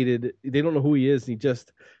just invaded. They don't know who he is. And he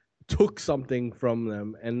just took something from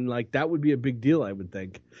them, and like that would be a big deal, I would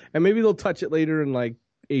think. And maybe they'll touch it later in like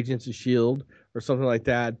Agents of Shield or something like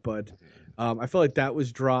that, but I feel like that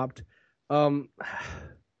was dropped. I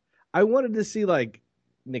wanted to see like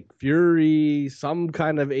Nick Fury, some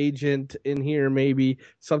kind of agent in here, maybe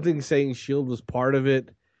something saying Shield was part of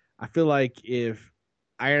it. I feel like if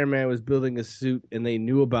Iron Man was building a suit and they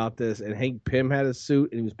knew about this, and Hank Pym had a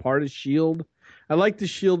suit and he was part of Shield, I like the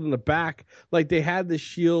Shield in the back. Like they had the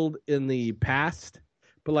Shield in the past,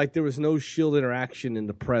 but like there was no Shield interaction in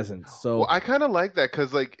the present. So well, I kind of like that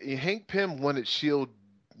because like Hank Pym wanted Shield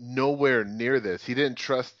nowhere near this. He didn't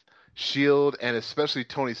trust Shield, and especially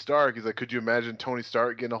Tony Stark. He's like, could you imagine Tony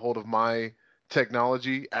Stark getting a hold of my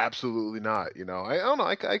technology? Absolutely not. I don't know.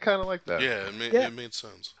 I kind of like that. Yeah, it made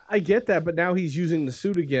sense. I get that, but now he's using the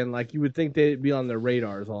suit again. Like you would think they'd be on their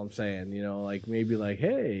radar. Is all I'm saying. Like maybe like,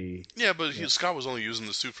 hey. Yeah, but Scott was only using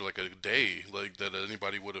the suit for like a day, like that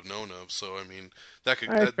anybody would have known of. So I mean,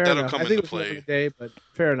 that'll come into play. A day, but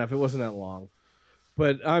fair enough. It wasn't that long.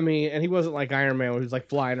 But I mean, and he wasn't like Iron Man, where he was like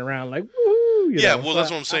flying around like woo. Well, that's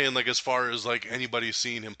what I'm saying. Like as far as like anybody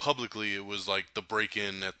seeing him publicly, it was like the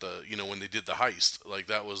break-in at the when they did the heist. Like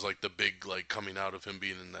that was like the big like coming out of him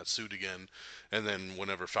being in that suit again, and then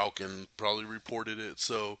whenever Falcon probably reported it.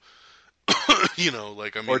 So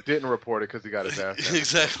like I mean, or didn't report it because he got his ass handed.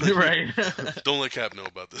 Exactly Right. Don't let Cap know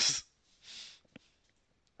about this.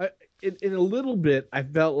 In a little bit, I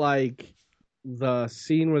felt like the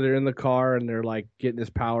scene where they're in the car and they're like getting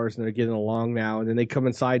his powers and they're getting along now, and then they come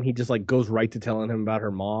inside and he just like goes right to telling her about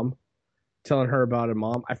her mom. I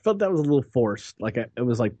felt that was a little forced. Like it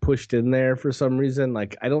was like pushed in there for some reason.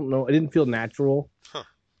 Like I don't know. It didn't feel natural. Huh.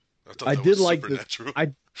 I did like this.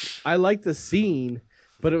 I liked the scene,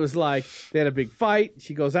 but it was like they had a big fight.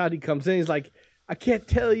 She goes out. He comes in. He's like, I can't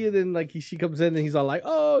tell you. Then like she comes in and he's all like,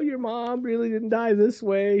 oh, your mom really didn't die this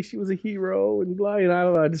way. She was a hero and blah. I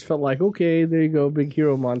don't know. I just felt like, okay, there you go, big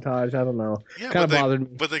hero montage. I don't know. Yeah, kind of bothered me.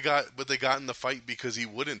 But they got in the fight because he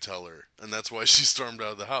wouldn't tell her, and that's why she stormed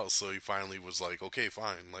out of the house. So he finally was like, okay,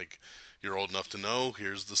 fine, like you're old enough to know.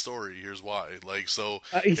 Here's the story. Here's why. Like so,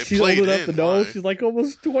 she old enough to know. She's like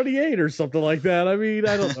almost 28 or something like that. I mean,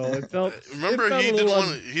 I don't know. It felt. Remember, he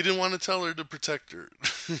didn't want to tell her to protect her.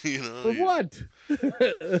 But what? He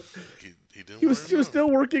didn't. He was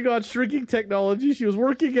still working on shrinking technology. She was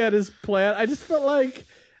working at his plant. I just felt like,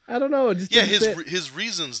 I don't know. It just his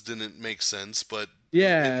reasons didn't make sense, but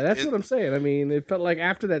that's what I'm saying. I mean, it felt like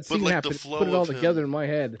after that scene happened, put it all together in my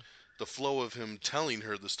head. The flow of him telling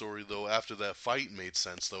her the story, though, after that fight made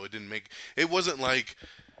sense. Though it wasn't like,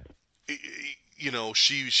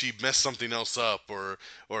 she messed something else up, or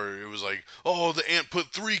it was like, oh, the aunt put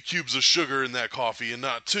 3 cubes of sugar in that coffee and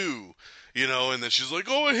not 2. And then she's like,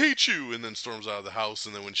 oh, I hate you, and then storms out of the house,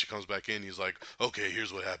 and then when she comes back in, he's like, okay,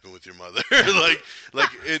 here's what happened with your mother.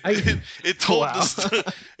 it told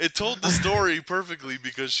the story perfectly,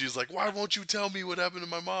 because she's like, why won't you tell me what happened to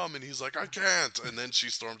my mom? And he's like, I can't. And then she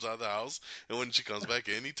storms out of the house, and when she comes back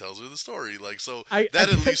in, he tells her the story. Like, so that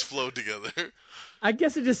at least flowed together. I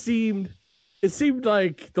guess it just seemed it seemed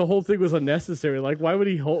like the whole thing was unnecessary. Like, why would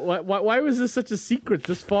he hold? Why was this such a secret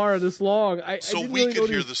this far, this long? I So didn't we really could know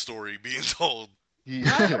hear this- the story being told.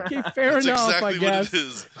 Okay, fair That's enough. exactly I guess. what it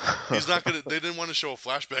is. He's not gonna. They didn't want to show a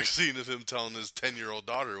flashback scene of him telling his 10-year-old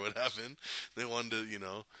daughter what happened. They wanted to,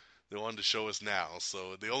 they wanted to show us now.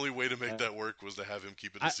 So the only way to make that work was to have him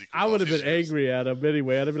keep it a secret. I all would have these been years. angry at him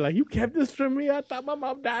anyway. I'd have been like, "You kept this from me. I thought my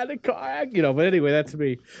mom died in a car accident." But anyway, that's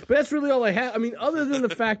me. But that's really all I have. I mean, other than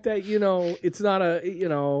the fact that it's not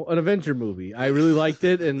an adventure movie. I really liked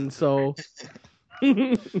it, and so.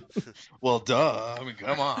 Well, duh. I mean,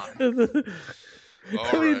 come on.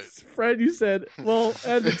 All right. Fred, you said, well,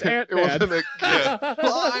 and it's It Ant-Man. wasn't a, Yeah.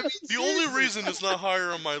 Well, I mean, The only reason it's not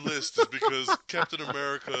higher on my list is because Captain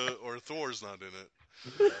America or Thor's not in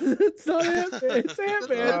it. It's not Ant-Man. It's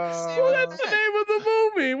Ant-Man. Uh, Well, that's the name of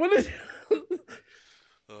the movie. What is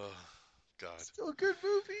Oh, God. still a good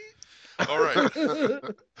movie. All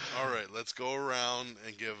right. All right. Let's go around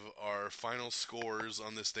and give our final scores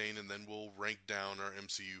on this thing, and then we'll rank down our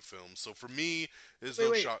MCU films. So for me, there's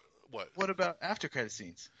no Wait. shot. What? What about after credit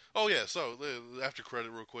scenes? Oh yeah, so after credit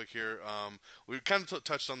real quick here, we kind of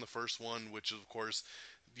touched on the first one, which is of course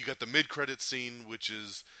you got the mid-credit scene, which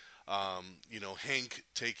is Hank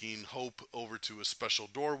taking Hope over to a special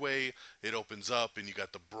doorway. It opens up and you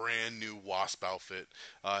got the brand new Wasp outfit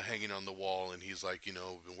hanging on the wall, and he's like, been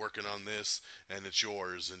working on this and it's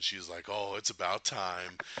yours, and she's like, oh, it's about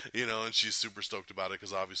time, and she's super stoked about it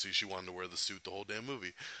because obviously she wanted to wear the suit the whole damn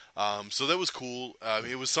movie. So that was cool.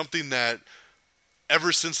 It was something that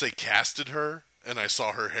ever since they casted her and I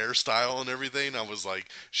saw her hairstyle and everything, I was like,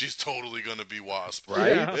 she's totally gonna be Wasp,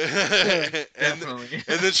 right? Yeah. and Definitely.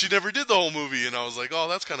 then she never did the whole movie, and I was like, oh,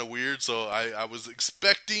 that's kind of weird. So I was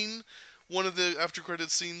expecting one of the after credit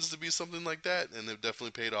scenes to be something like that, and it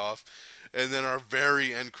definitely paid off. And then our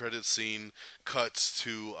very end credit scene cuts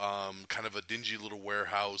to kind of a dingy little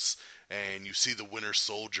warehouse, and you see the Winter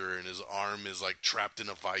Soldier, and his arm is like trapped in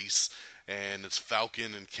a vice, and it's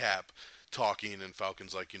Falcon and Cap talking, and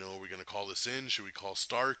Falcon's like, are we gonna call this in? Should we call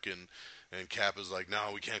Stark? And Cap is like, no,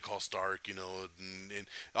 we can't call Stark, and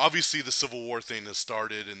obviously the Civil War thing has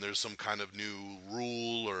started, and there's some kind of new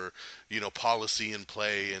rule or policy in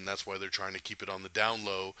play, and that's why they're trying to keep it on the down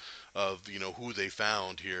low of who they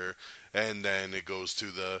found here. And then it goes to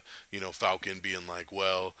the Falcon being like,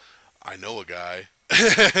 well, I know a guy.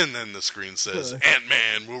 And then the screen says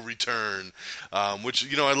Ant-Man will return, which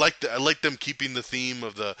I like them keeping the theme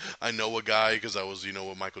of the I know a guy, because that was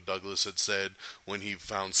what Michael Douglas had said when he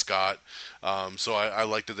found Scott. So I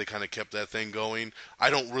like that they kind of kept that thing going. I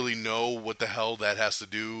don't really know what the hell that has to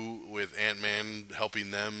do with Ant-Man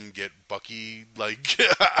helping them get Bucky like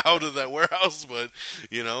out of that warehouse, but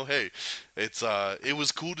hey, it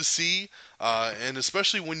was cool to see, and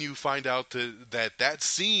especially when you find out that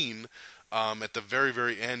scene. At the very,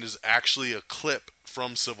 very end is actually a clip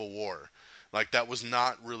from Civil War. Like, that was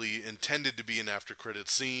not really intended to be an after credit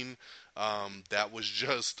scene. That was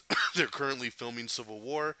just, they're currently filming Civil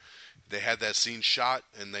War. They had that scene shot,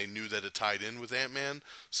 and they knew that it tied in with Ant-Man,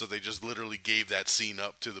 so they just literally gave that scene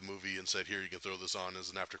up to the movie and said, here, you can throw this on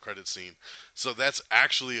as an after credit scene. So that's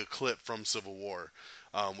actually a clip from Civil War.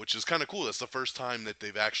 Which is kind of cool. That's the first time that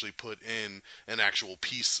they've actually put in an actual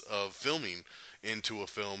piece of filming into a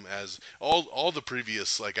film, as all the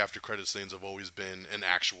previous like after credit scenes have always been an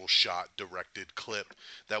actual shot directed clip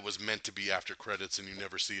that was meant to be after credits and you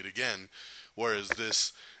never see it again, whereas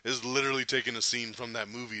this is literally taking a scene from that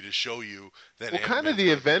movie to show you that Well, kind Ant-Man's of the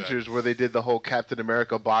gonna be back. Avengers where they did the whole Captain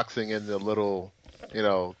America boxing in the little,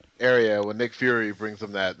 area when Nick Fury brings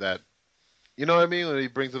them that. You know what I mean? When he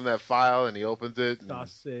brings them that file and he opens it. And,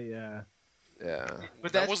 Yeah. yeah.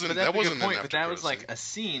 But That that's, wasn't- but that that's a wasn't good an point. But after that was credit like a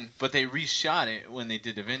scene, but they reshot it when they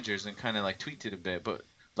did Avengers and kind of like tweaked it a bit. But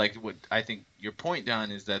like what I think your point,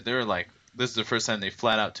 Don, is that they're like, this is the first time they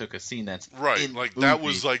flat out took a scene that's Right, in like the that movie.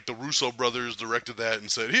 was like the Russo brothers directed that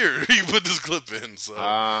and said, here, you put this clip in. So,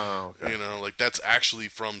 Okay. like that's actually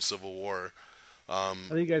from Civil War. I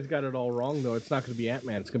think you guys got it all wrong, though. It's not going to be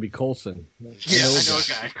Ant-Man. It's going to be Coulson. Yeah, I know a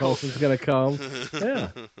guy. Coulson's going to come. Yeah.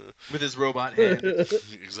 with his robot head.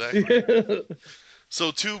 Exactly.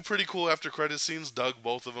 So 2 pretty cool after credit scenes. Dug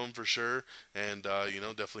both of them for sure, and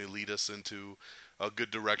definitely lead us into a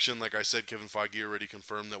good direction. Like I said, Kevin Feige already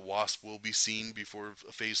confirmed that Wasp will be seen before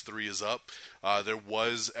Phase 3 is up. There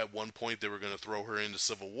was at one point they were going to throw her into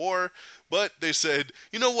Civil War, but they said,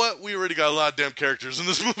 you know what, we already got a lot of damn characters in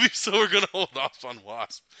this movie, so we're going to hold off on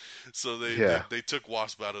Wasp. So they took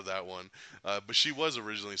Wasp out of that one, but she was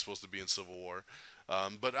originally supposed to be in Civil War.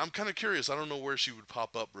 But I'm kind of curious. I don't know where she would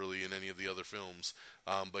pop up really in any of the other films.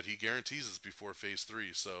 But he guarantees it's before Phase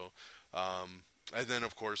 3. So And then,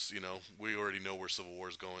 of course, we already know where Civil War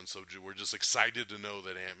is going, so we're just excited to know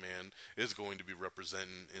that Ant-Man is going to be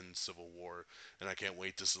representing in Civil War, and I can't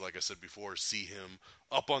wait to, like I said before, see him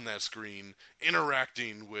up on that screen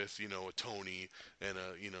interacting with, a Tony and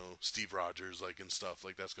Steve Rogers, like, and stuff.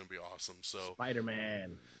 Like, that's going to be awesome. So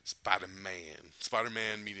Spider-Man.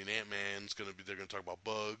 Spider-Man meeting Ant-Man. They're going to talk about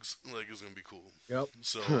bugs. Like, it's going to be cool. Yep.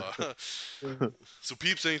 So, so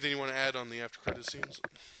Peeps, anything you want to add on the after credit scenes?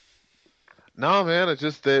 No, man, it's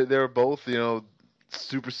just they're both,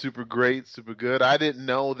 super, super great, super good. I didn't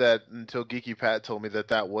know that until Geeky Pat told me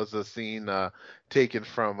that was a scene taken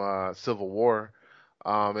from Civil War.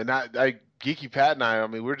 And Geeky Pat and I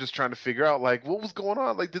mean, we were just trying to figure out, like, what was going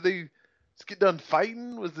on. Like, did they just get done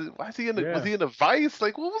fighting? Was he in a vice?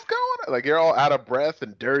 Like, what was going on? Like, you're all out of breath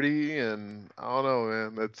and dirty, and I don't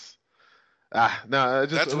know, man. No,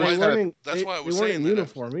 that's why I was they saying weren't in that.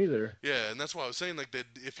 uniform either. Yeah, and that's why I was saying, like, that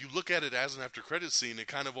if you look at it as an after credit scene, it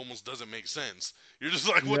kind of almost doesn't make sense. You're just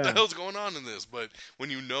like, what the hell's going on in this? But when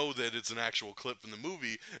you know that it's an actual clip from the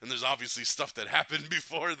movie, and there's obviously stuff that happened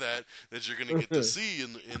before that you're gonna get to see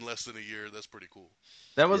in less than a year, that's pretty cool.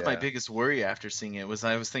 That was my biggest worry after seeing it.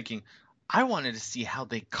 I was thinking, I wanted to see how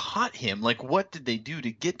they caught him. Like, what did they do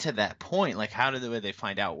to get to that point? Like, how did they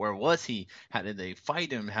find out where was he? How did they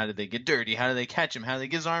fight him? How did they get dirty? How did they catch him? How did they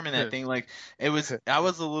get his arm in that thing? Like, I was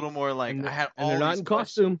a little more like, I had all they're not in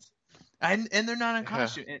costume. And they're not in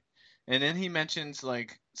costume. And then he mentions,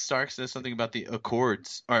 like, Stark says something about the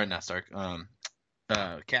Accords, or not Stark,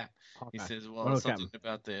 Cap. He says, well, something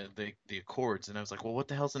about the Accords, and I was like, well, what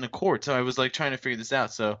the hell's an Accord? So I was like trying to figure this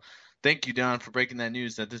out. So thank you, Don, for breaking that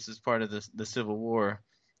news that this is part of the Civil War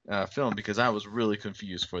film, because I was really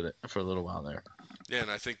confused for a little while there. Yeah, and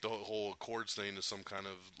I think the whole Accords thing is some kind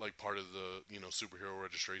of like part of the Superhero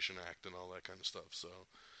Registration Act and all that kind of stuff. So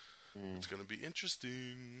it's gonna be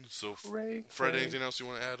interesting. So Fred, anything else you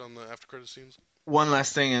want to add on the after credit scenes? One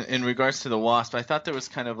last thing in regards to the Wasp, I thought there was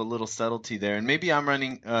kind of a little subtlety there, and maybe I'm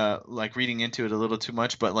reading into it a little too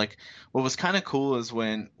much. But like, what was kind of cool is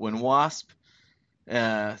when Wasp,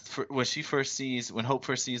 when Hope first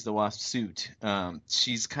sees the Wasp suit,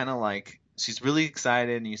 she's kind of like, she's really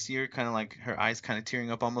excited, and you see her kind of like her eyes kind of tearing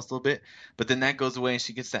up almost a little bit. But then that goes away, and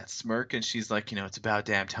she gets that smirk, and she's like, it's about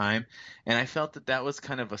damn time. And I felt that was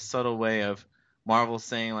kind of a subtle way of Marvel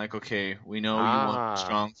saying, like, okay, we know you want a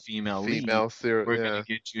strong female lead. We're going to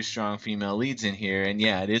get you strong female leads in here. And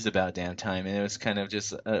yeah, it is about damn time. And it was kind of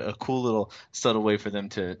just a cool little subtle way for them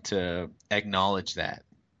to acknowledge that.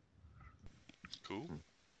 Cool.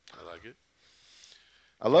 I like it.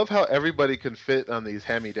 I love how everybody can fit on these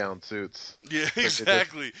hand-me-down suits. Yeah,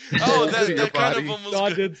 exactly. Oh, that kind of almost.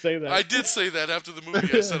 I did say that. I did say that after the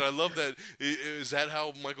movie. I said I love that. Is that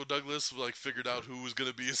how Michael Douglas figured out who was going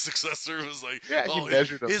to be his successor? It was like,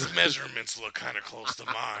 his measurements look kind of close to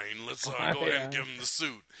mine. Let's go ahead and give him the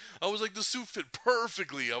suit. I was like, the suit fit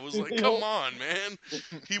perfectly. I was like, come on, man.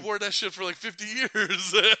 He wore that shit for like 50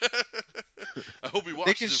 years. I hope he watched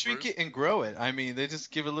it. They can shrink it and grow it. I mean, they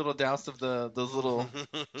just give a little douse of those little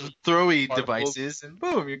throwy devices, and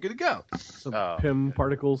boom, you're good to go. Some PIM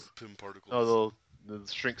particles. Oh, the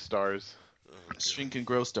shrink stars. Shrink and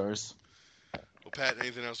grow stars. Well, Pat,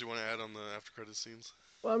 anything else you want to add on the after credit scenes?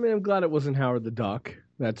 Well, I mean, I'm glad it wasn't Howard the Duck.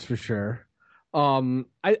 That's for sure. You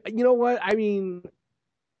know what? I mean,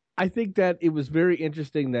 I think that it was very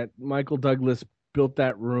interesting that Michael Douglas built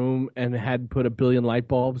that room and had put 1 billion light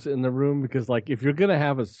bulbs in the room, because, like, if you're gonna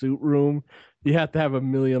have a suit room, you have to have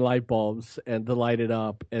 1 million light bulbs and to light it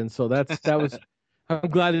up. And so that was. I'm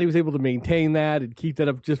glad that he was able to maintain that and keep that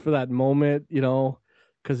up just for that moment,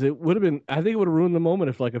 because it would have been. I think it would have ruined the moment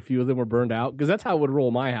if like a few of them were burned out, because that's how it would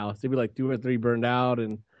roll my house. They'd be like 2 or 3 burned out,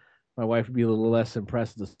 and my wife would be a little less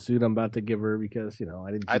impressed with the suit I'm about to give her, because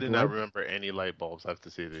I did not remember any light bulbs. I have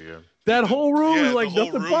to see it again. That whole room was like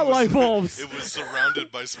nothing but light bulbs. It was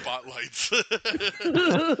surrounded by spotlights.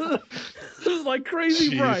 It was like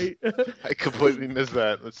crazy bright. I completely missed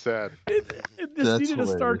that. That's sad. It just needed a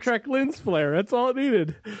Star Trek lens flare. That's all it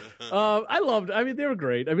needed. I mean, they were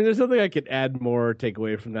great. I mean, there's nothing I could add more or take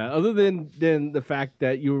away from that, other than the fact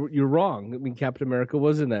that you're wrong. I mean, Captain America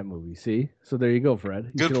was in that movie. See, so there you go,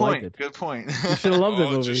 Fred. Good point. Good point. You should have loved that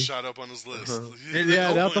movie. It just shot up on his list.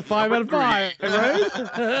 Yeah, that's a 5 out of 5,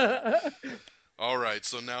 right? All right,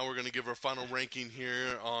 so now we're going to give our final ranking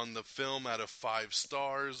here on the film out of 5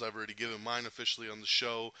 stars. I've already given mine officially on the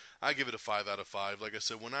show. I give it a 5 out of 5. Like I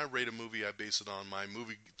said, when I rate a movie, I base it on my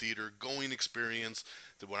movie theater going experience.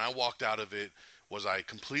 That when I walked out of it, was I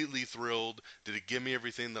completely thrilled? Did it give me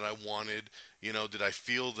everything that I wanted? You know, did I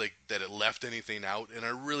feel like that it left anything out? And I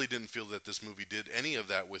really didn't feel that this movie did any of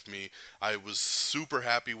that with me. I was super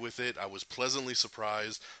happy with it. I was pleasantly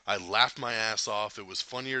surprised. I laughed my ass off. It was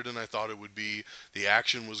funnier than I thought it would be. The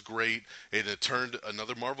action was great. And it turned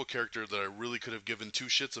another Marvel character that I really could have given two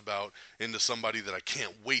shits about into somebody that I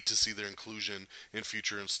can't wait to see their inclusion in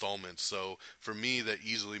future installments. So for me, that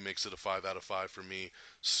easily makes it a 5 out of 5 for me.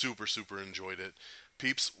 Super, super enjoyed it.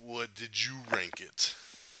 Peeps, what did you rank it?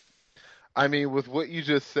 I mean, with what you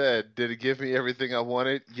just said, did it give me everything I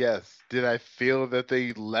wanted? Yes. Did I feel that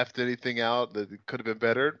they left anything out that it could have been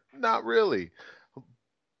better? Not really.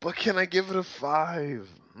 But can I give it a 5?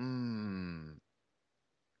 No,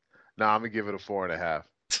 I'm gonna give it a 4.5.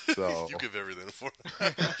 So You give everything a 4.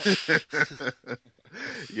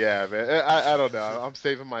 yeah, man. I don't know. I'm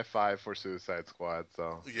saving my 5 for Suicide Squad.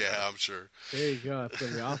 So Yeah, I'm sure. There you go. That's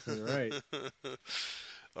gonna be awesome. You're right.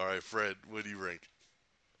 All right, Fred, what do you rank?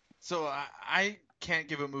 So I can't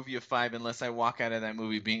give a movie a 5 unless I walk out of that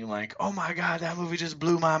movie being like, oh my god, that movie just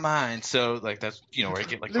blew my mind. So like that's where I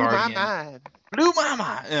get like Guardians. Blew my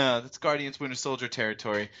mind. Yeah, that's Guardians Winter Soldier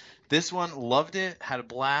territory. This one, loved it, had a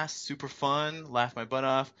blast, super fun, laughed my butt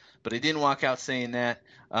off. But I didn't walk out saying that.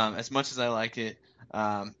 As much as I like it,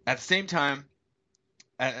 at the same time,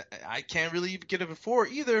 I can't really give it a 4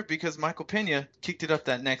 either because Michael Pena kicked it up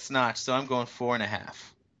that next notch. So I'm going 4.5.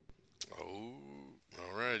 Oh,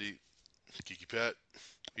 alrighty. Kiki Pat,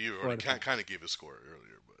 you already kind of gave a score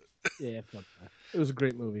earlier, but Yeah, it's not bad. It was a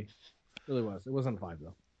great movie. It really was. It wasn't a 5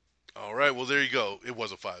 though. all right. Well, there you go. It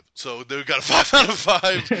was a 5. So we got a 5 out of 5,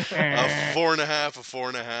 a 4.5, a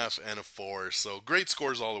 4.5, and a 4. So great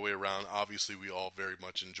scores all the way around. Obviously, we all very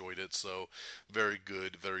much enjoyed it. So very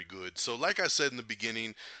good, very good. So like I said in the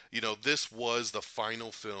beginning, this was the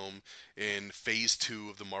final film in Phase 2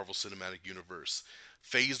 of the Marvel Cinematic Universe.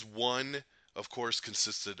 Phase 1, of course,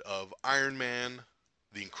 consisted of Iron Man,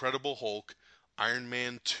 The Incredible Hulk, Iron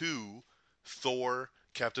Man 2, Thor,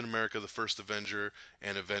 Captain America: The First Avenger,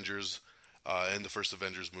 and Avengers, and the first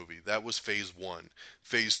Avengers movie. That was Phase 1.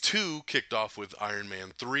 Phase 2 kicked off with Iron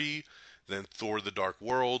Man 3, then Thor: The Dark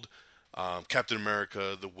World, Captain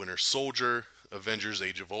America: The Winter Soldier, Avengers: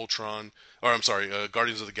 Age of Ultron,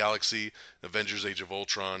 Guardians of the Galaxy, Avengers: Age of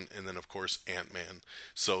Ultron, and then of course Ant-Man.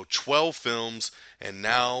 So 12 films, and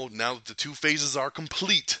now that the two phases are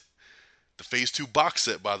complete, the Phase 2 box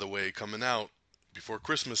set, by the way, coming out before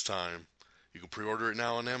Christmas time. You can pre-order it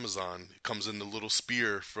now on Amazon. It comes in the little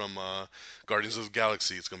spear from Guardians of the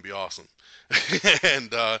Galaxy. It's going to be awesome.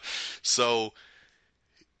 And so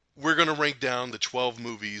we're going to rank down the 12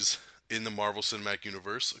 movies in the Marvel Cinematic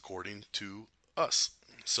Universe according to us.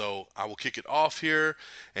 So I will kick it off here,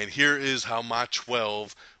 and here is how my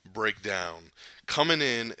 12 break down. Coming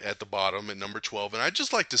in at the bottom at number 12, and I'd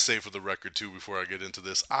just like to say for the record too before I get into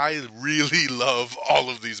this, I really love all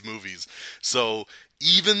of these movies. So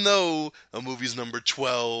even though a movie's number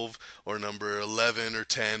 12 or number 11 or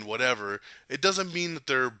 10, whatever, it doesn't mean that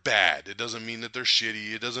they're bad. It doesn't mean that they're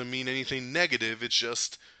shitty. It doesn't mean anything negative. It's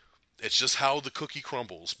just how the cookie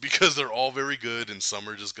crumbles, because they're all very good and some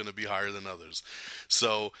are just going to be higher than others.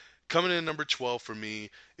 So coming in at number 12 for me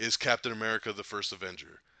is Captain America: The First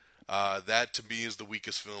Avenger. That to me is the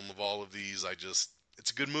weakest film of all of these. It's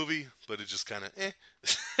a good movie, but it just kind of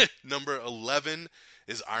eh. Number 11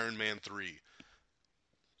 is Iron Man 3.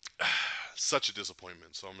 Such a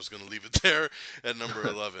disappointment, so I'm just going to leave it there at number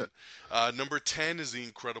 11. Number 10 is The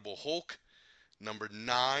Incredible Hulk. Number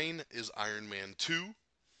 9 is Iron Man 2.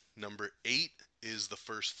 Number 8 is the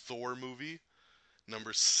first Thor movie.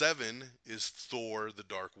 Number 7 is Thor: The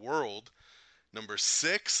Dark World. Number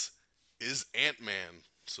 6 is Ant-Man.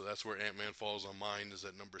 So that's where Ant-Man falls on mine, is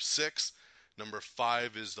at number 6. Number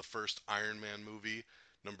 5 is the first Iron Man movie.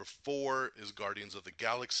 Number 4 is Guardians of the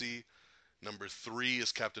Galaxy. Number 3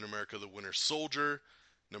 is Captain America: The Winter Soldier.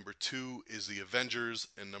 Number 2 is The Avengers.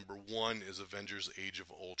 And number 1 is Avengers: Age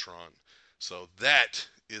of Ultron. So that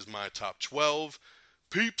is my top 12.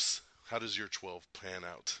 Peeps, how does your 12 pan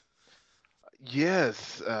out?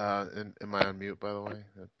 yes. Am I on mute, by the way?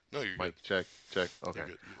 No, you're Mic good. check. Okay. You're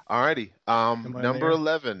good. Alrighty. Am I Number there?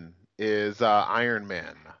 11 is Iron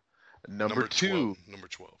Man. Number 2. 12. Number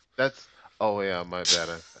 12. That's. Oh yeah, my bad.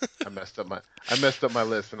 I messed up my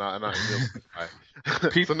list, and I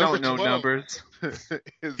People don't know numbers.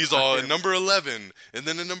 He's all at number 11, and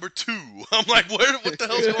then at number 2. I'm like, what the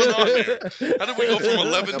hell's going on there? How did we go from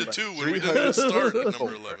 11 to 2 when we didn't even start at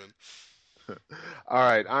number 11? All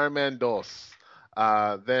right, Iron Man dos.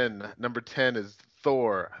 Then number 10 is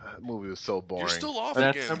Thor. That movie was so boring. You're still off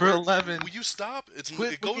That's again. number 11. Will you stop?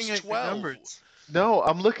 Quit It goes looking at 12. numbers. No,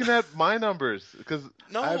 I'm looking at my numbers because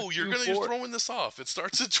No, you're throwing this off. It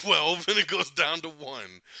starts at 12 and it goes down to 1.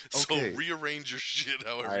 So Okay. rearrange your shit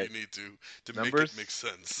however All right. you need to make Numbers? it make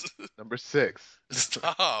sense. Number 6.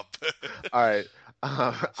 Stop. All right.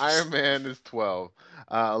 Iron Man is 12.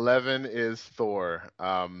 11 is Thor.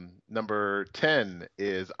 Number 10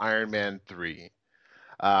 is Iron Man 3.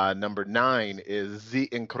 Number 9 is The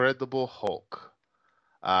Incredible Hulk.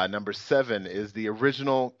 Number 7 is the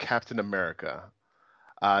original Captain America.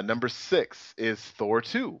 Number 6 is Thor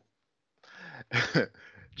 2.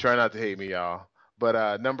 Try not to hate me, y'all.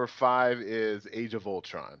 But number 5 is Age of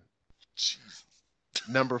Ultron. Jesus.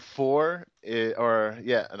 Number 4 is,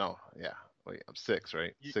 wait, I'm 6,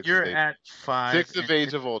 right? 6 You're of Age, at 5. 6 of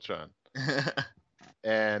Age of Ultron.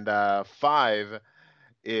 And 5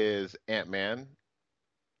 is Ant-Man.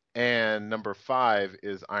 And number 5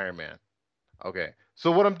 is Iron Man. Okay.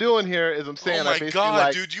 So what I'm doing here is I'm saying, oh my I basically god,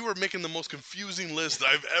 like, dude, you are making the most confusing list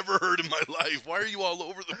I've ever heard in my life. Why are you all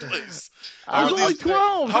over the place? There's only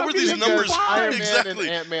 12. How are these can you have numbers? five? Iron Man Exactly.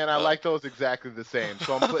 and Ant-Man, I like those exactly the same.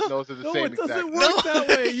 So I'm putting those as the No, same it doesn't exact. work that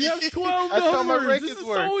way. You have 12 That's how my numbers. This rankings is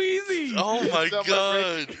work. so easy. Oh my It's not my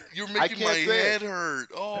god, you're making my can't say head hurt.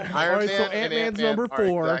 Oh my Iron All right, so Man and Ant-Man's Ant-Man number are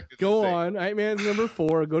 4. exactly the Go same. on. Ant-Man's number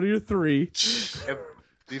 4. Go to your 3.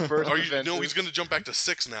 The first Are you? Avengers, No, he's gonna jump back to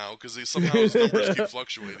 6 now because somehow his numbers keep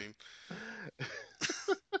fluctuating.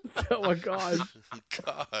 Oh my god.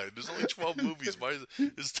 God, there's only 12 movies. Why is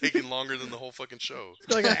it's taking longer than the whole fucking show?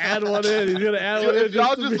 He's gonna add one in. He's gonna add one in. if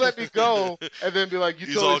y'all to just be- let me go and then be like, you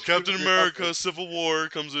He's totally all screwed Captain me America, up. Civil War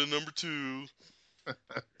comes in number 2.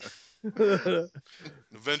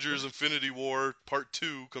 Avengers Infinity War Part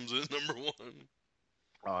 2 comes in number 1.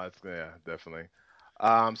 Oh, that's definitely.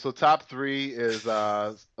 So top 3 is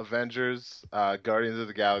Avengers, Guardians of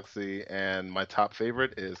the Galaxy, and my top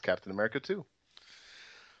favorite is Captain America 2.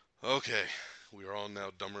 Okay, we are all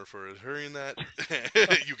now dumber for hearing that.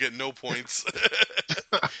 You get no points.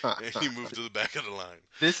 And you move to the back of the line.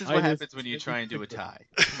 This is I what just- happens when you try and do a tie.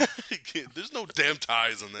 There's no damn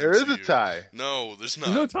ties on that. There is a tie. No, there's not.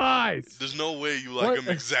 There's no ties. There's no way you like What? them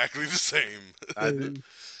exactly the same. I did.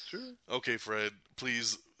 True. Okay, Fred,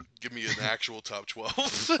 please give me an actual top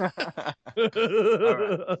 12.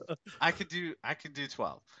 I could do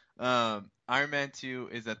 12. Iron Man 2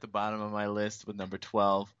 is at the bottom of my list with number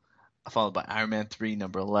 12, followed by Iron Man 3,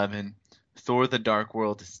 number 11. Thor: The Dark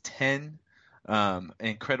World is 10.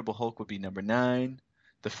 Incredible Hulk would be number 9.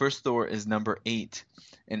 The first Thor is number 8.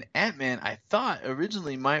 And Ant-Man, I thought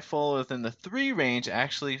originally might fall within the 3 range,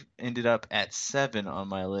 actually ended up at 7 on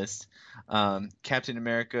my list. Captain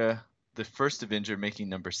America, the first Avenger, making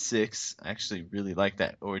number 6. I actually really like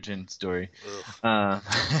that origin story.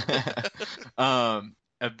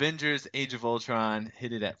 Avengers: Age of Ultron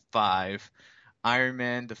hit it at 5. Iron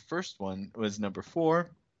Man, the first one, was number 4.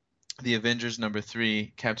 The Avengers, number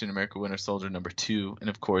 3. Captain America: Winter Soldier, number 2. And,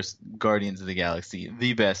 of course, Guardians of the Galaxy,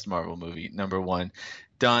 the best Marvel movie, number 1.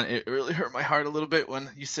 Don, it really hurt my heart a little bit when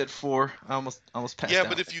you said 4. I almost passed Yeah, out.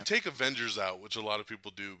 but if you take Avengers out, which a lot of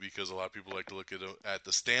people do because a lot of people like to look at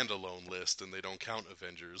the standalone list and they don't count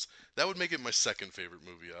Avengers, that would make it my second favorite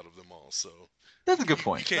movie out of them all. So That's a good you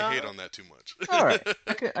point. can't hate on that too much. All right.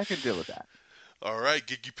 I could deal with that. All right,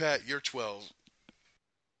 Giggy Pat, you're 12.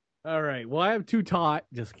 All right. Well, I have 2 tot.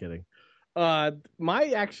 Just kidding. My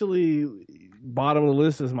actually bottom of the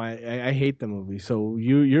list is I hate the movie. So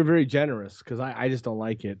you're very generous because I just don't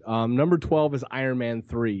like it. Number 12 is Iron Man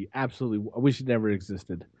 3. Absolutely. I wish it never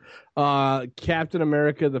existed. Captain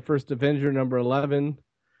America, the first Avenger, number 11.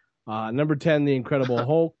 Number 10, The Incredible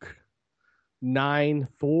Hulk. 9,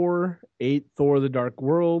 Thor. 8, Thor: The Dark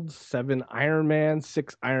World. 7, Iron Man.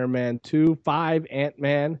 6, Iron Man 2. 5,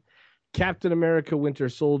 Ant-Man. Captain America: Winter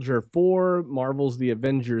Soldier 4, Marvel's The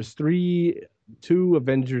Avengers 3, 2,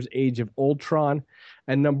 Avengers: Age of Ultron,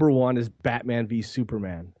 and number 1 is Batman v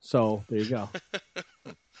Superman. So there you go.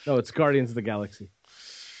 No, it's Guardians of the Galaxy.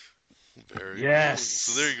 Very Yes.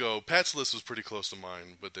 cool. So there you go. Pat's list was pretty close to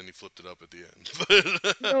mine, but then he flipped it up at the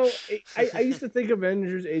end. No, I used to think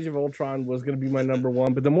Avengers: Age of Ultron was going to be my number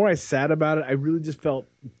 1, but the more I sat about it, I really just felt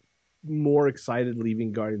more excited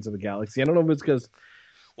leaving Guardians of the Galaxy. I don't know if it's because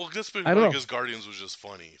Well, just I don't know. because Guardians was just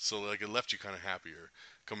funny, so like it left you kind of happier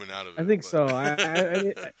coming out of it. I think but- so.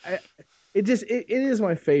 It is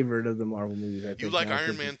my favorite of the Marvel movies. I think You like now, Iron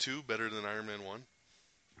 'cause Man 2 better than Iron Man 1?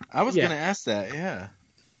 I was Yeah. going to ask that, yeah.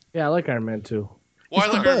 Yeah, I like Iron Man 2. Well, I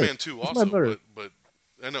It's like my Iron bird. Man 2 It's also, my bird. but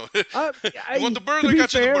I know. You You want the bird? to I be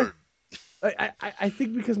got you fair, the bird. I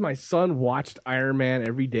think because my son watched Iron Man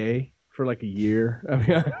every day for like a year. I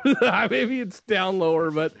mean, maybe it's down lower,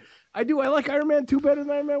 but I do. I like Iron Man 2 better than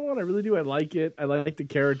Iron Man 1. I really do. I like it. I like the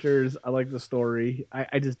characters. I like the story.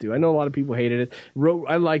 I just do. I know a lot of people hated it.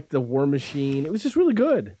 I liked the War Machine. It was just really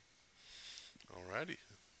good. Alrighty.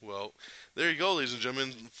 Well, there you go, ladies and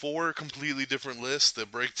gentlemen. 4 completely different lists that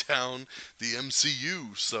break down the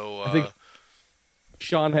MCU. So, I think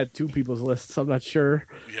Sean had 2 people's lists. I'm not sure.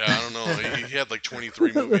 yeah, I don't know. He had like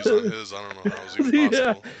 23 movies on his. I don't know how it was even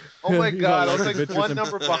possible. Oh my He's god, all I was like like bitches one and-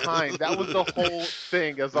 number behind. That was the whole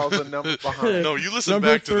thing, as I was a number behind. No, you listen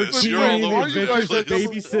Number back to this. 13, You're all over you the guys place. are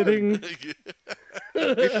babysitting.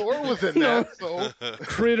 Thor was in that, so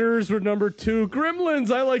Critters were number 2.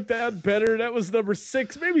 Gremlins, I like that better. That was number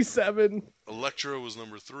 6, maybe 7. Electra was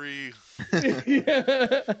number 3.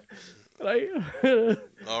 Yeah.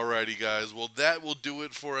 Alrighty, guys. Well, that will do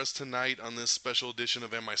it for us tonight on this special edition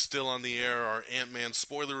of Am I Still on the Air? Our Ant-Man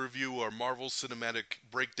spoiler review, our Marvel Cinematic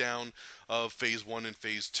breakdown of Phase 1 and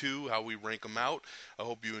Phase 2, how we rank them out. I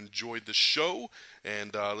hope you enjoyed the show,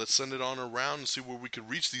 and let's send it on around and see where we can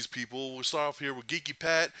reach these people. We'll start off here with Geeky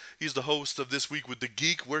Pat. He's the host of This Week with the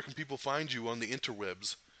Geek. Where can people find you on the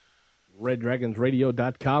interwebs?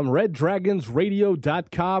 RedDragonsRadio.com,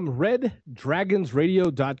 RedDragonsRadio.com,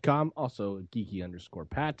 RedDragonsRadio.com, also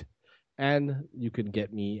geeky_Pat. And you can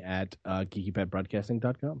get me at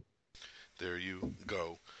geekypatbroadcasting.com. There you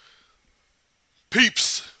go.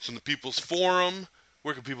 Peeps from the People's Forum.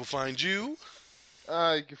 Where can people find you?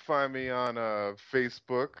 you can find me on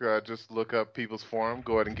Facebook. Just look up People's Forum.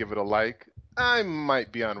 Go ahead and give it a like. I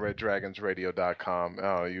might be on RedDragonsRadio.com.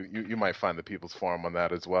 Oh, you might find the People's Forum on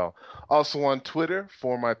that as well. Also on Twitter,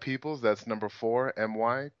 For My Peoples. That's number 4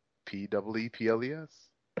 MYPEEPLES.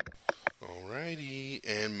 Alrighty.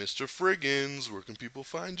 And Mr. Friggins, where can people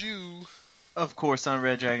find you? Of course, on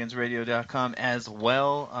RedDragonsRadio.com as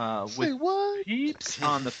well. Say With what? peeps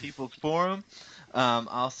on the People's Forum.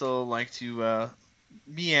 Also like to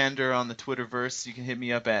meander on the Twitterverse. You can hit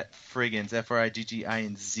me up at Friggins,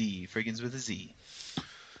 FRIGGINZ, Friggins with a Z.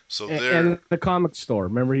 So And, there. and the comic store.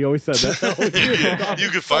 Remember, he always said that. You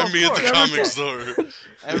can find me at the course. comic store.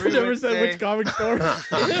 Every He never said Wednesday, which comic store.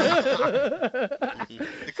 the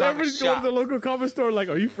comic Everybody's going shop. to the local comic store like,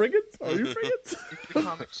 are you friggins? Are you friggins? It's the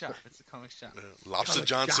comic shop. It's the comic shop. Lobster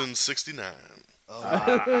Johnson 69.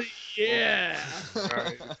 Yeah.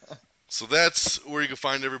 So that's where you can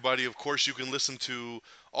find everybody. Of course, you can listen to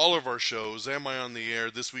all of our shows. Am I on the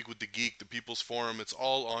Air? This Week with the Geek, the People's Forum. It's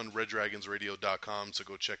all on RedDragonsRadio.com, so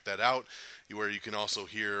go check that out. Where you can also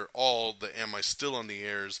hear all the Am I Still on the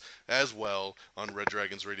Airs as well on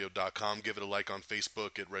RedDragonsRadio.com. Give it a like on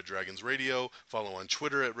Facebook at Red Dragons Radio. Follow on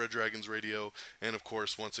Twitter at Red Dragons Radio. And of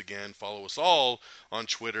course, once again, follow us all on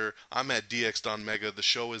Twitter. I'm at DXDonMega. The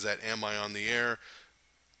show is at Am I on the Air?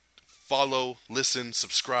 Follow, listen,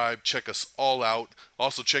 subscribe, check us all out.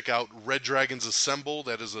 Also check out Red Dragons Assemble.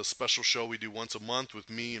 That is a special show we do once a month with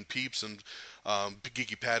me and Peeps and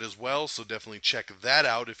Geeky Pat as well. So definitely check that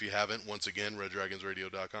out if you haven't. Once again,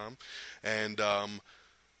 RedDragonsRadio.com. And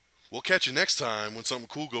we'll catch you next time when something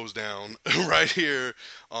cool goes down right here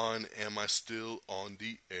on Am I Still on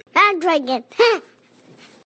the Air? Red Dragon.